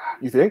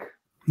 you think?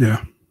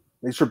 Yeah.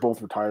 They should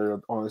both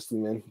retire, honestly,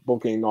 man.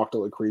 Both getting knocked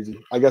out like crazy.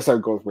 I guess I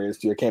would go with Reyes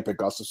too. I can't pick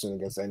Gustafsson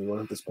against anyone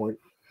at this point.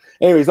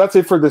 Anyways, that's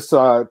it for this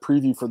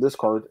preview for this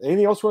card.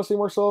 Anything else you want to say,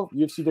 Marcel?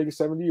 UFC Vegas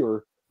 70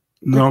 or?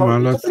 No,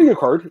 man. It's a pretty good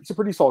card. It's a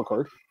pretty solid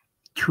card.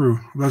 True.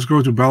 Let's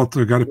go to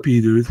Bellator. Gotta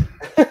pee, dude.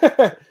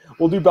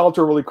 We'll do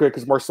Bellator really quick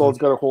because Marcel's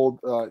got to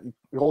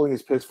holding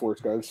his piss for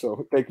us, guys.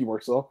 So thank you,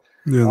 Marcel.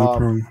 Yeah, no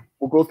problem.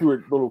 We'll go through it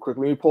a little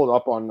quickly. Let me pull it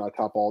up on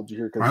Topology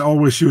here. I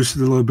always use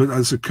it a little bit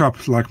as a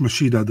cup, like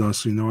Machida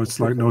does. It's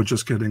like, no,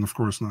 just kidding. Of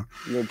course not.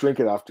 Drink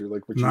it after,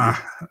 like Machida. Nah.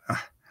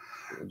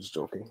 I'm just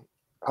joking.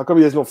 How come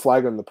he has no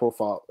flag on the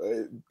profile?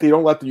 They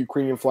don't let the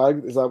Ukrainian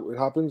flag? Is that what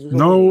happens?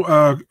 No,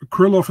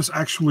 Krylov is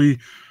actually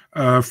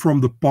from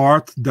the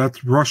part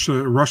that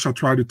Russia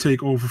tried to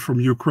take over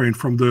from Ukraine,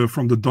 from the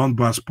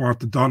Donbass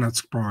part, the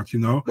Donetsk part,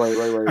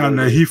 Right.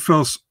 And he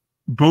feels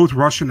both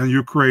Russian and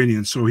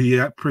Ukrainian, so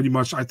he pretty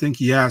much, I think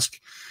he asked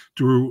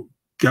to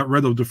get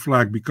rid of the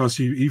flag because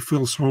he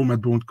feels home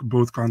at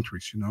both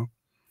countries,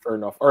 Fair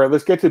enough. All right,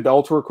 let's get to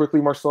Bellator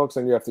quickly, Marcel, because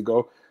then you have to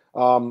go.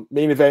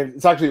 Main event,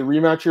 it's actually a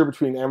rematch here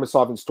between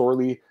Amosov and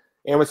Storley.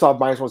 Amosov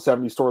minus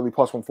 170, Storley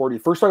plus 140.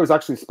 First fight was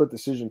actually a split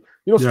decision.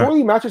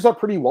 Storley matches up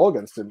pretty well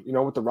against him,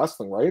 with the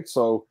wrestling, right?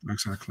 So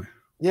exactly.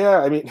 Yeah,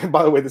 I mean,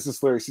 by the way, this is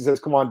hilarious. He says,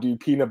 come on, dude,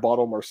 peanut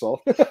bottle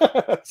Marcel.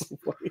 That's so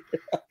funny.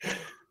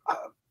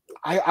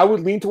 I would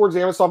lean towards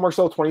Amosov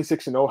Marcel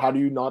 26-0. How do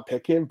you not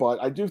pick him?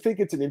 But I do think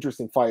it's an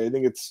interesting fight. I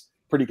think it's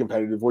pretty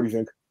competitive. What do you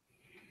think?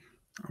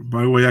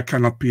 By the way, I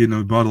cannot pee in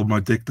a bottle.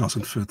 My dick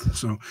doesn't fit.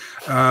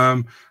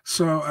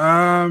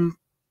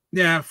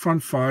 Yeah, fun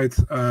fight.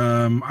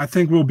 I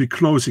think we'll be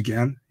close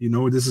again.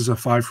 This is a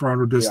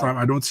 5-rounder this time.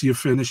 I don't see a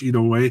finish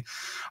either way.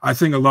 I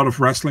think a lot of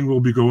wrestling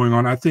will be going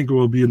on. I think it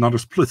will be another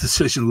split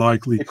decision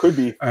likely. It could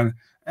be.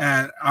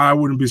 And I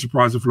wouldn't be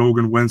surprised if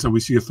Logan wins and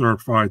we see a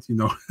third fight.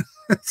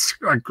 It's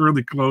like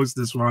really close,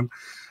 this one.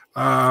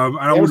 And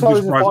I wouldn't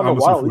be surprised if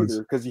Amosov wins.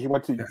 Because he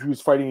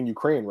was fighting in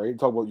Ukraine, right?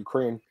 Talk about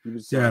Ukraine. He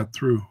was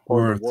true.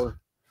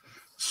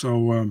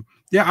 So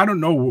I don't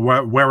know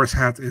where his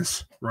head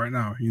is right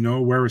now.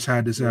 Where his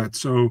head is at.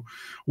 So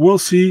we'll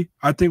see.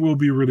 I think we'll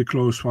be really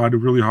close fight.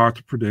 Really hard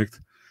to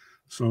predict.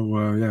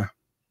 So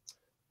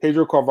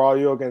Pedro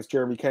Carvalho against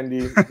Jeremy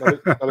Kennedy,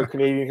 another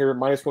Canadian here,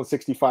 minus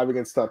 165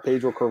 against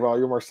Pedro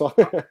Carvalho. Marcel.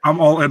 I'm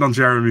all in on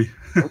Jeremy.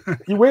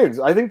 He wins.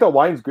 I think the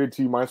line's good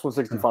too. Minus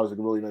 165 is a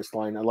really nice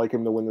line. I like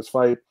him to win this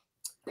fight.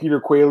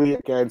 Peter Quayle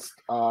against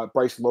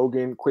Bryce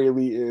Logan. Quayle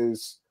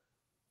is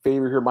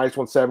favorite here, minus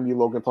 170.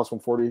 Logan plus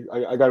 140.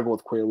 I got to go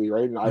with Quayle,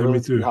 right? And I me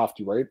too. You have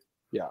to, right?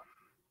 Yeah.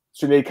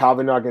 Sinead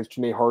Kavanagh against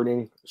Janae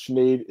Harding.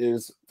 Sinead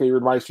is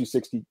favored minus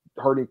 260.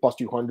 Harding plus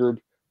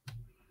 200.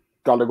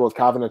 Got to go with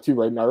Kavanagh too,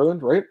 right? In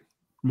Ireland, right?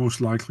 Most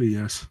likely,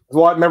 yes.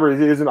 Well, remember,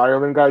 it is in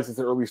Ireland, guys. It's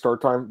an early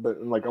start time,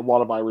 but like a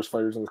lot of Irish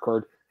fighters on this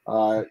card.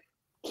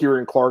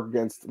 Kieran Clark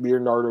against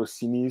Leonardo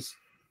Sinis.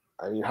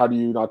 I mean, how do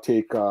you not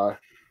take Clark,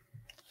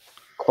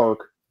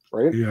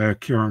 right? Yeah,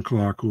 Kieran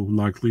Clark will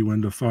likely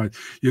win the fight.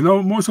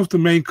 Most of the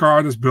main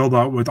card is built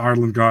out with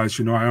Ireland guys.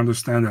 I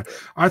understand that.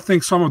 I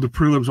think some of the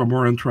prelims are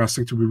more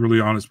interesting, to be really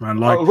honest, man.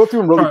 Like, I'll go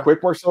through them really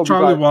quick, Marcel.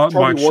 Charlie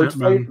Ward's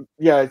fight.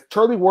 Yeah,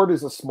 Charlie Ward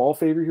is a small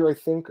favorite here, I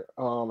think.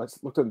 I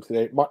looked at him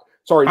today.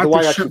 Sorry, the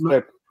line actually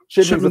flipped.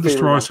 Shipman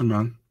destroys him,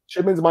 man.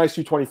 Shipman's minus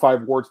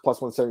 225, Ward's plus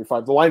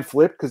 175. The line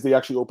flipped because they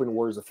actually opened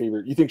Ward as a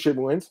favorite. You think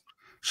Shipman wins?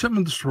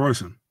 Shipman destroys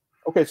him.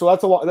 Okay, so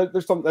that's a lot.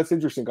 There's some that's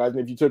interesting, guys.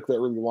 And if you took that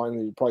early line,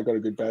 then you probably got a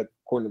good bet,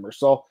 according to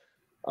Marcel.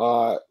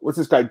 What's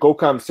this guy?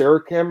 Gokam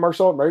Sarakam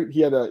Marcel, right?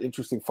 He had an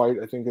interesting fight,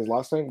 I think, his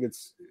last time.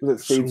 Was it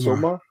Sade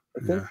Soma? I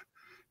think. Yeah.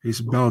 He's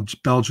a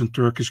Belgian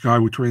Turkish guy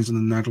who trains in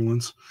the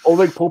Netherlands.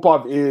 Oleg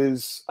Popov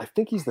is, I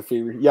think he's the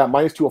favorite. Yeah,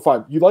 minus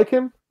 205. You like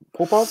him,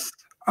 Popov?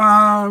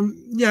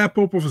 Yeah,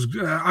 Popov is.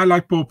 I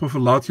like Popov a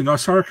lot. You know,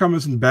 Sarakam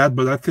isn't bad,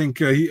 but I think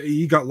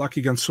he got lucky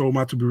against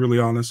Soma, to be really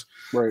honest,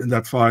 in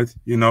that fight.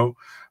 You know,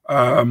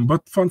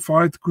 but fun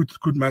fight, good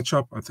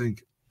matchup, I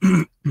think.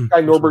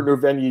 Guy Norbert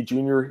Noveni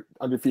Jr.,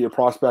 undefeated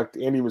prospect.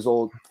 Andy was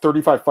old,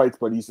 35 fights,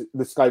 but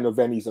this guy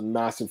Noveni's a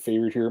massive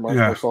favorite here,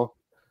 Marcel.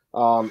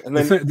 And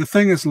then the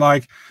thing is,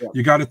 like,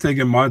 you got to take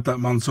in mind that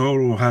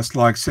Manzoro has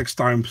like 6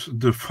 times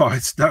the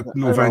fights that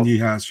Noveni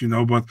has, you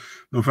know. But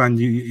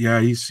Noveni, yeah,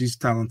 he's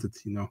talented,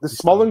 you know. The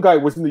Smolin guy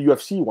was in the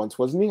UFC once,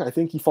 wasn't he? I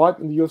think he fought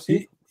in the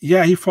UFC.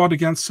 He fought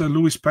against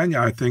Luis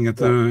Pena, I think, at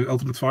the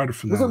Ultimate Fighter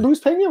finale. Was it Luis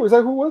Pena? Was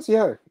that who it was?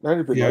 Yeah,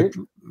 right. Yeah.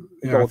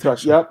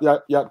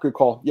 Good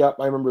call. Yeah,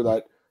 I remember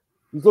that.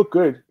 He looked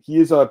good. He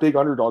is a big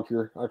underdog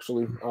here,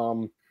 actually.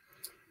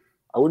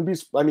 I wouldn't be.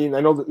 I mean, I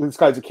know that this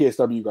guy's a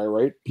KSW guy,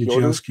 right?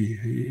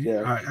 Pijelski.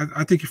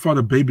 I think he fought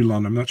a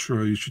Babylon. I'm not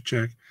sure. You should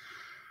check.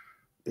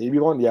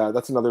 Babylon? Yeah,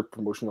 that's another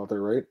promotion out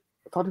there, right?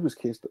 I thought he was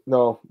KSW.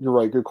 No, you're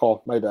right. Good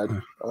call. My bad.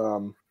 I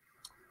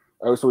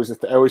always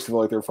feel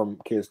like they're from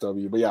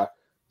KSW, but yeah,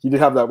 he did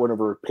have that win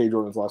over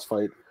Pedro in his last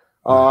fight.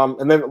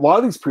 And then a lot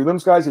of these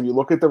prelims guys, if you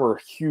look at them, are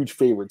huge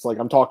favorites. Like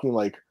I'm talking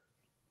like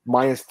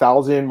minus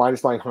 1,000,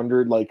 minus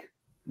 900, like.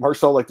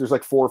 Marcel, like there's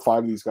like 4 or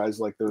 5 of these guys,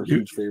 like they're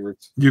huge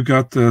favorites. You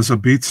got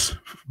Zabit's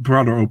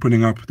brother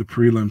opening up the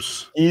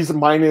prelims. He's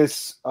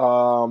minus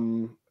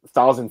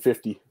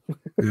 1,050.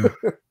 Yeah,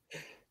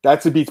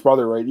 that's Zabit's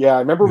brother, right? Yeah, I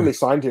remember when they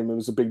signed him, it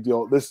was a big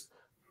deal. This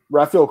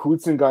Rafael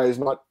Hudson guy is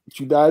not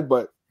too bad,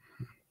 but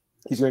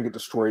he's gonna get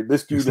destroyed.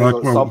 This dude is a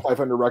sub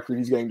 500 record.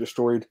 He's getting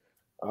destroyed.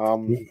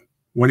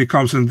 When he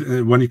comes in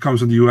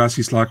the US,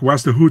 he's like,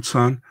 "Where's the hood,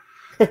 son?"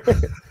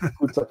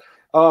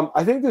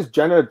 I think this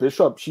Jenna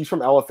Bishop, she's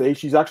from LFA.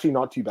 She's actually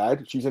not too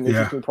bad. She's an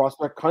interesting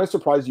prospect. Kind of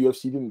surprised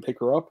UFC didn't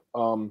pick her up.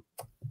 But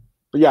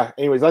yeah,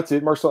 anyways, that's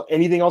it. Marcel,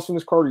 anything else from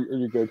this card, or are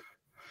you good?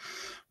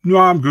 No,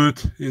 I'm good.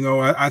 You know,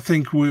 I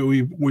think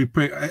we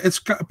pick.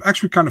 It's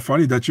actually kind of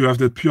funny that you have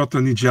that Piotr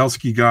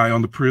Nijelski guy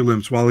on the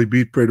prelims while he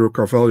beat Pedro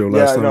Carvalho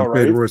last time. Right?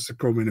 Pedro was the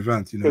co-main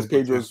event. You know, because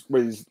Pedro's,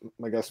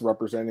 I guess,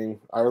 representing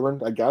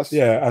Ireland. I guess.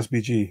 Yeah,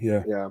 SBG.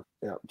 Yeah.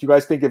 Do you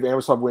guys think if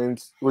Amosov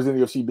was in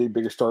the UFC,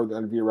 bigger star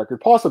than the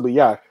record? Possibly.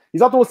 Yeah.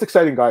 He's not the most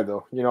exciting guy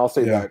though. You know, I'll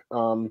say that.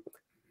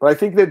 But I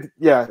think that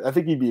I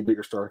think he'd be a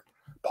bigger star.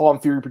 Paul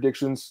and Fury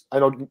predictions. I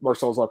know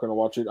Marcel's not going to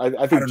watch it.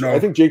 I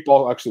think Jake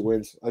Paul actually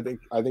wins. I think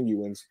he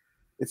wins.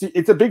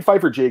 It's a big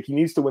fight for Jake. He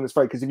needs to win this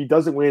fight because if he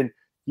doesn't win,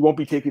 he won't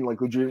be taken like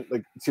legit,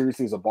 like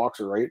seriously as a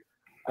boxer, right?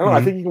 I don't know.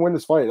 I think he can win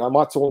this fight. I'm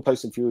not sold on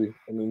Tyson Fury.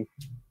 I mean,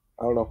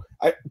 I don't know.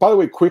 By the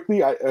way,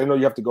 quickly, I know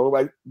you have to go.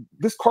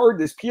 This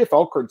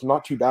PFL card's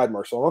not too bad,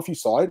 Marcel. I don't know if you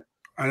saw it.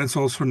 And it's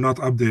also not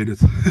updated.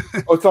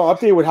 Oh, it's not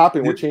updated. What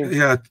happened? What changed?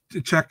 Yeah,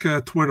 check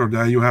Twitter.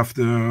 There you have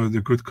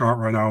the good card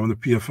right now on the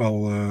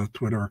PFL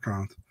Twitter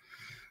account.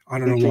 I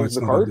don't know why it's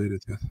not updated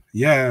yet.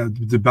 Yeah,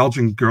 the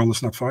Belgian girl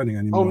is not fighting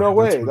anymore. Oh, no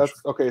way. That's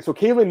okay. So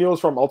Kayla Neal's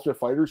from Ultimate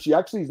Fighter. She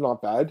actually is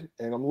not bad,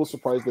 and I'm a little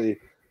surprised they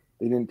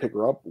didn't pick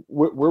her up.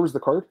 Where was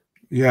the card?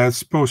 Yeah,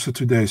 it's posted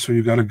today, so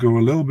you got to go a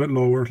little bit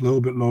lower, a little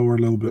bit lower, a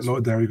little bit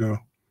lower. There you go.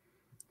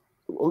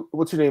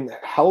 What's your name?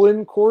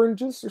 Helen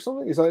Coringes or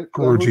something? Is that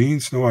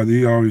Coringes? No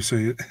idea how you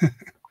say it.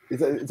 is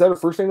that her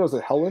first name? Was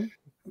it Helen?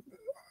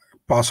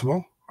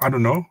 Possible. I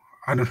don't know.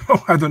 I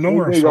don't know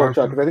her.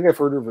 Check, I think I've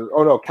heard of her.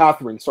 Oh no,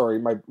 Catherine. Sorry,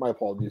 my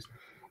apologies.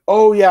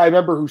 Oh yeah, I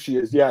remember who she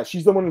is. Yeah,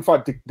 she's the one who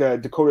fought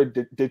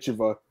Dakota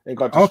Ditcheva and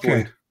got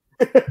destroyed.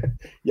 Okay.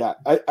 Yeah,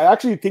 I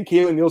actually think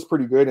Kayla Neal's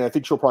pretty good, and I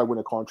think she'll probably win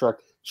a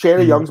contract.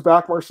 Shanna Young's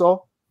back,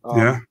 Marcel.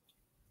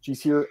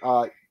 She's here.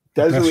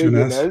 Desiree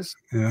Yanez,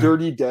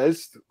 Dirty Des,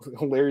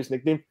 hilarious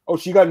nickname. Oh,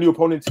 she got a new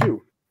opponent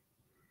too.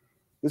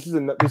 This is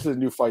a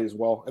new fight as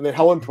well. And then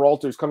Helen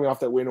Peralta is coming off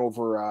that win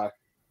over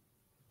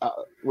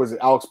was it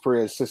Alex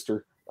Pereira's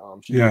sister?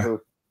 She beat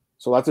her.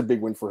 So that's a big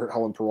win for her,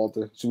 Helen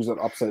Peralta. She was an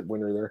upset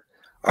winner there.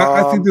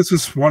 I think this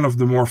is one of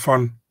the more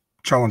fun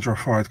challenger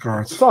fight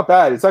cards. It's not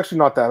bad. It's actually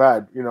not that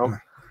bad, you know.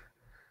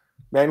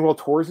 Manuel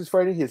Torres is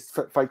fighting. His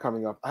fight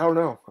coming up. I don't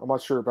know. I'm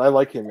not sure, but I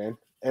like him, man.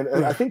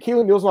 And I think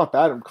Kayla Neal's not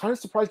bad. I'm kind of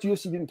surprised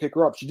UFC didn't pick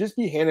her up. She just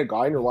beat Hannah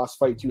Guy in her last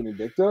fight too in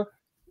Invicta. A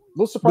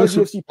little surprised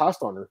UFC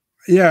passed on her.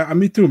 Yeah,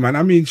 me too, man.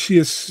 I mean,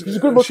 she's a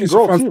good looking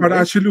girl too.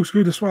 But she looks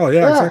good as well.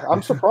 Yeah, exactly.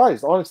 I'm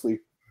surprised, honestly.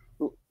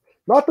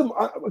 Not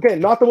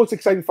the most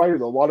exciting fighter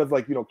though. A lot of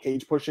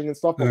cage pushing and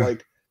stuff, but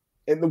like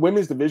in the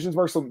women's divisions,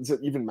 Marcel, does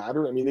it even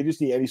matter? I mean, they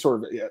just need any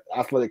sort of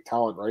athletic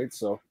talent, right?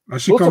 So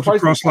she comes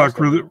across like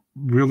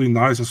really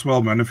nice as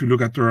well, man. If you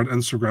look at her on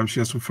Instagram, she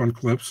has some fun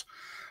clips.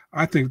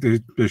 I think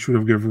they should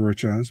have given her a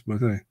chance, but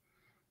hey.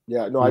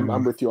 Yeah, no,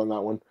 I'm with you on that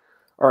one.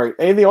 All right.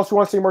 Anything else you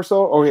want to say,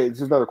 Marcel? Okay, this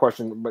is another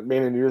question, but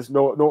man and news.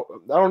 No,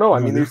 I don't know.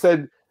 I mean, they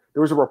said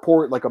there was a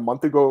report like a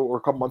month ago or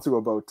a couple months ago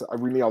about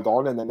Irene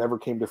Aldana, and that never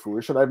came to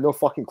fruition. I have no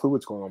fucking clue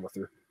what's going on with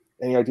her.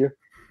 Any idea?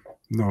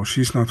 No,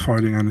 she's not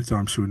fighting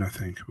anytime soon, I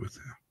think. But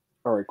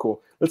all right,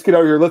 cool. Let's get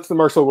out of here. Let's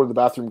Marcel go to the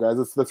bathroom, guys.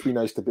 Let's be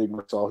nice to Big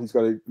Marcel. He's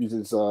got to use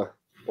his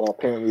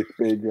apparently it's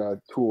big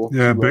tool.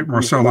 Yeah, Big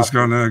Marcel is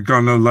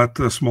gonna let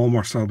small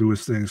Marcel do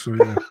his thing. So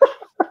yeah.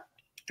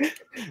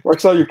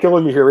 Marcel, you're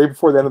killing me here right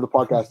before the end of the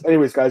podcast.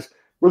 Anyways, guys,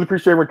 really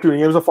appreciate everyone tuning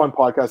in. It was a fun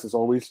podcast as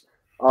always.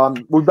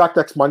 We'll be back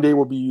next Monday.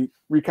 We'll be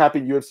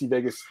recapping UFC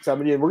Vegas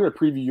 70, and we're going to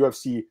preview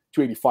UFC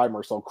 285,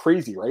 Marcel.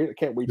 Crazy, right? I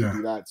can't wait to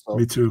do that. So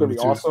me too. It's going to be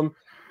awesome.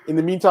 In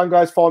the meantime,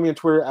 guys, follow me on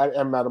Twitter at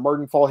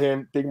 @MAdamMartin. Follow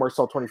him, Big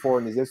Marcel24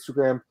 on his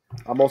Instagram.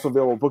 I'm also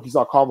available at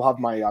bookies.com. I'll have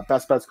my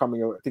best bets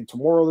coming out. I think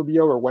tomorrow they'll be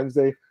out or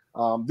Wednesday.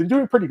 Been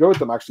doing pretty good with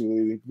them,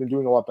 actually. They've been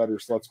doing a lot better,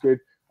 so that's good.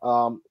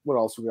 What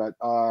else we got?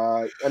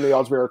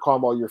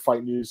 MMAOB.com, all your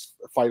fight news,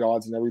 fight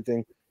odds, and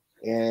everything.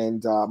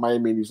 And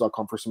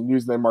MiamiNews.com for some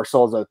news. And then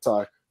Marcel's at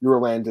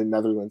Euroland in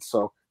Netherlands.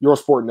 So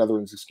Eurosport in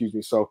Netherlands, excuse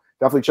me. So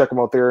definitely check him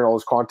out there and all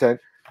his content.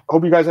 I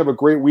hope you guys have a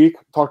great week.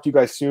 Talk to you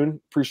guys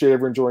soon. Appreciate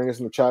everyone joining us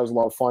in the chat. It was a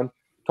lot of fun.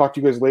 Talk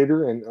to you guys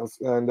later, and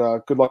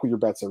good luck with your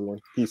bets, everyone.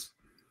 Peace.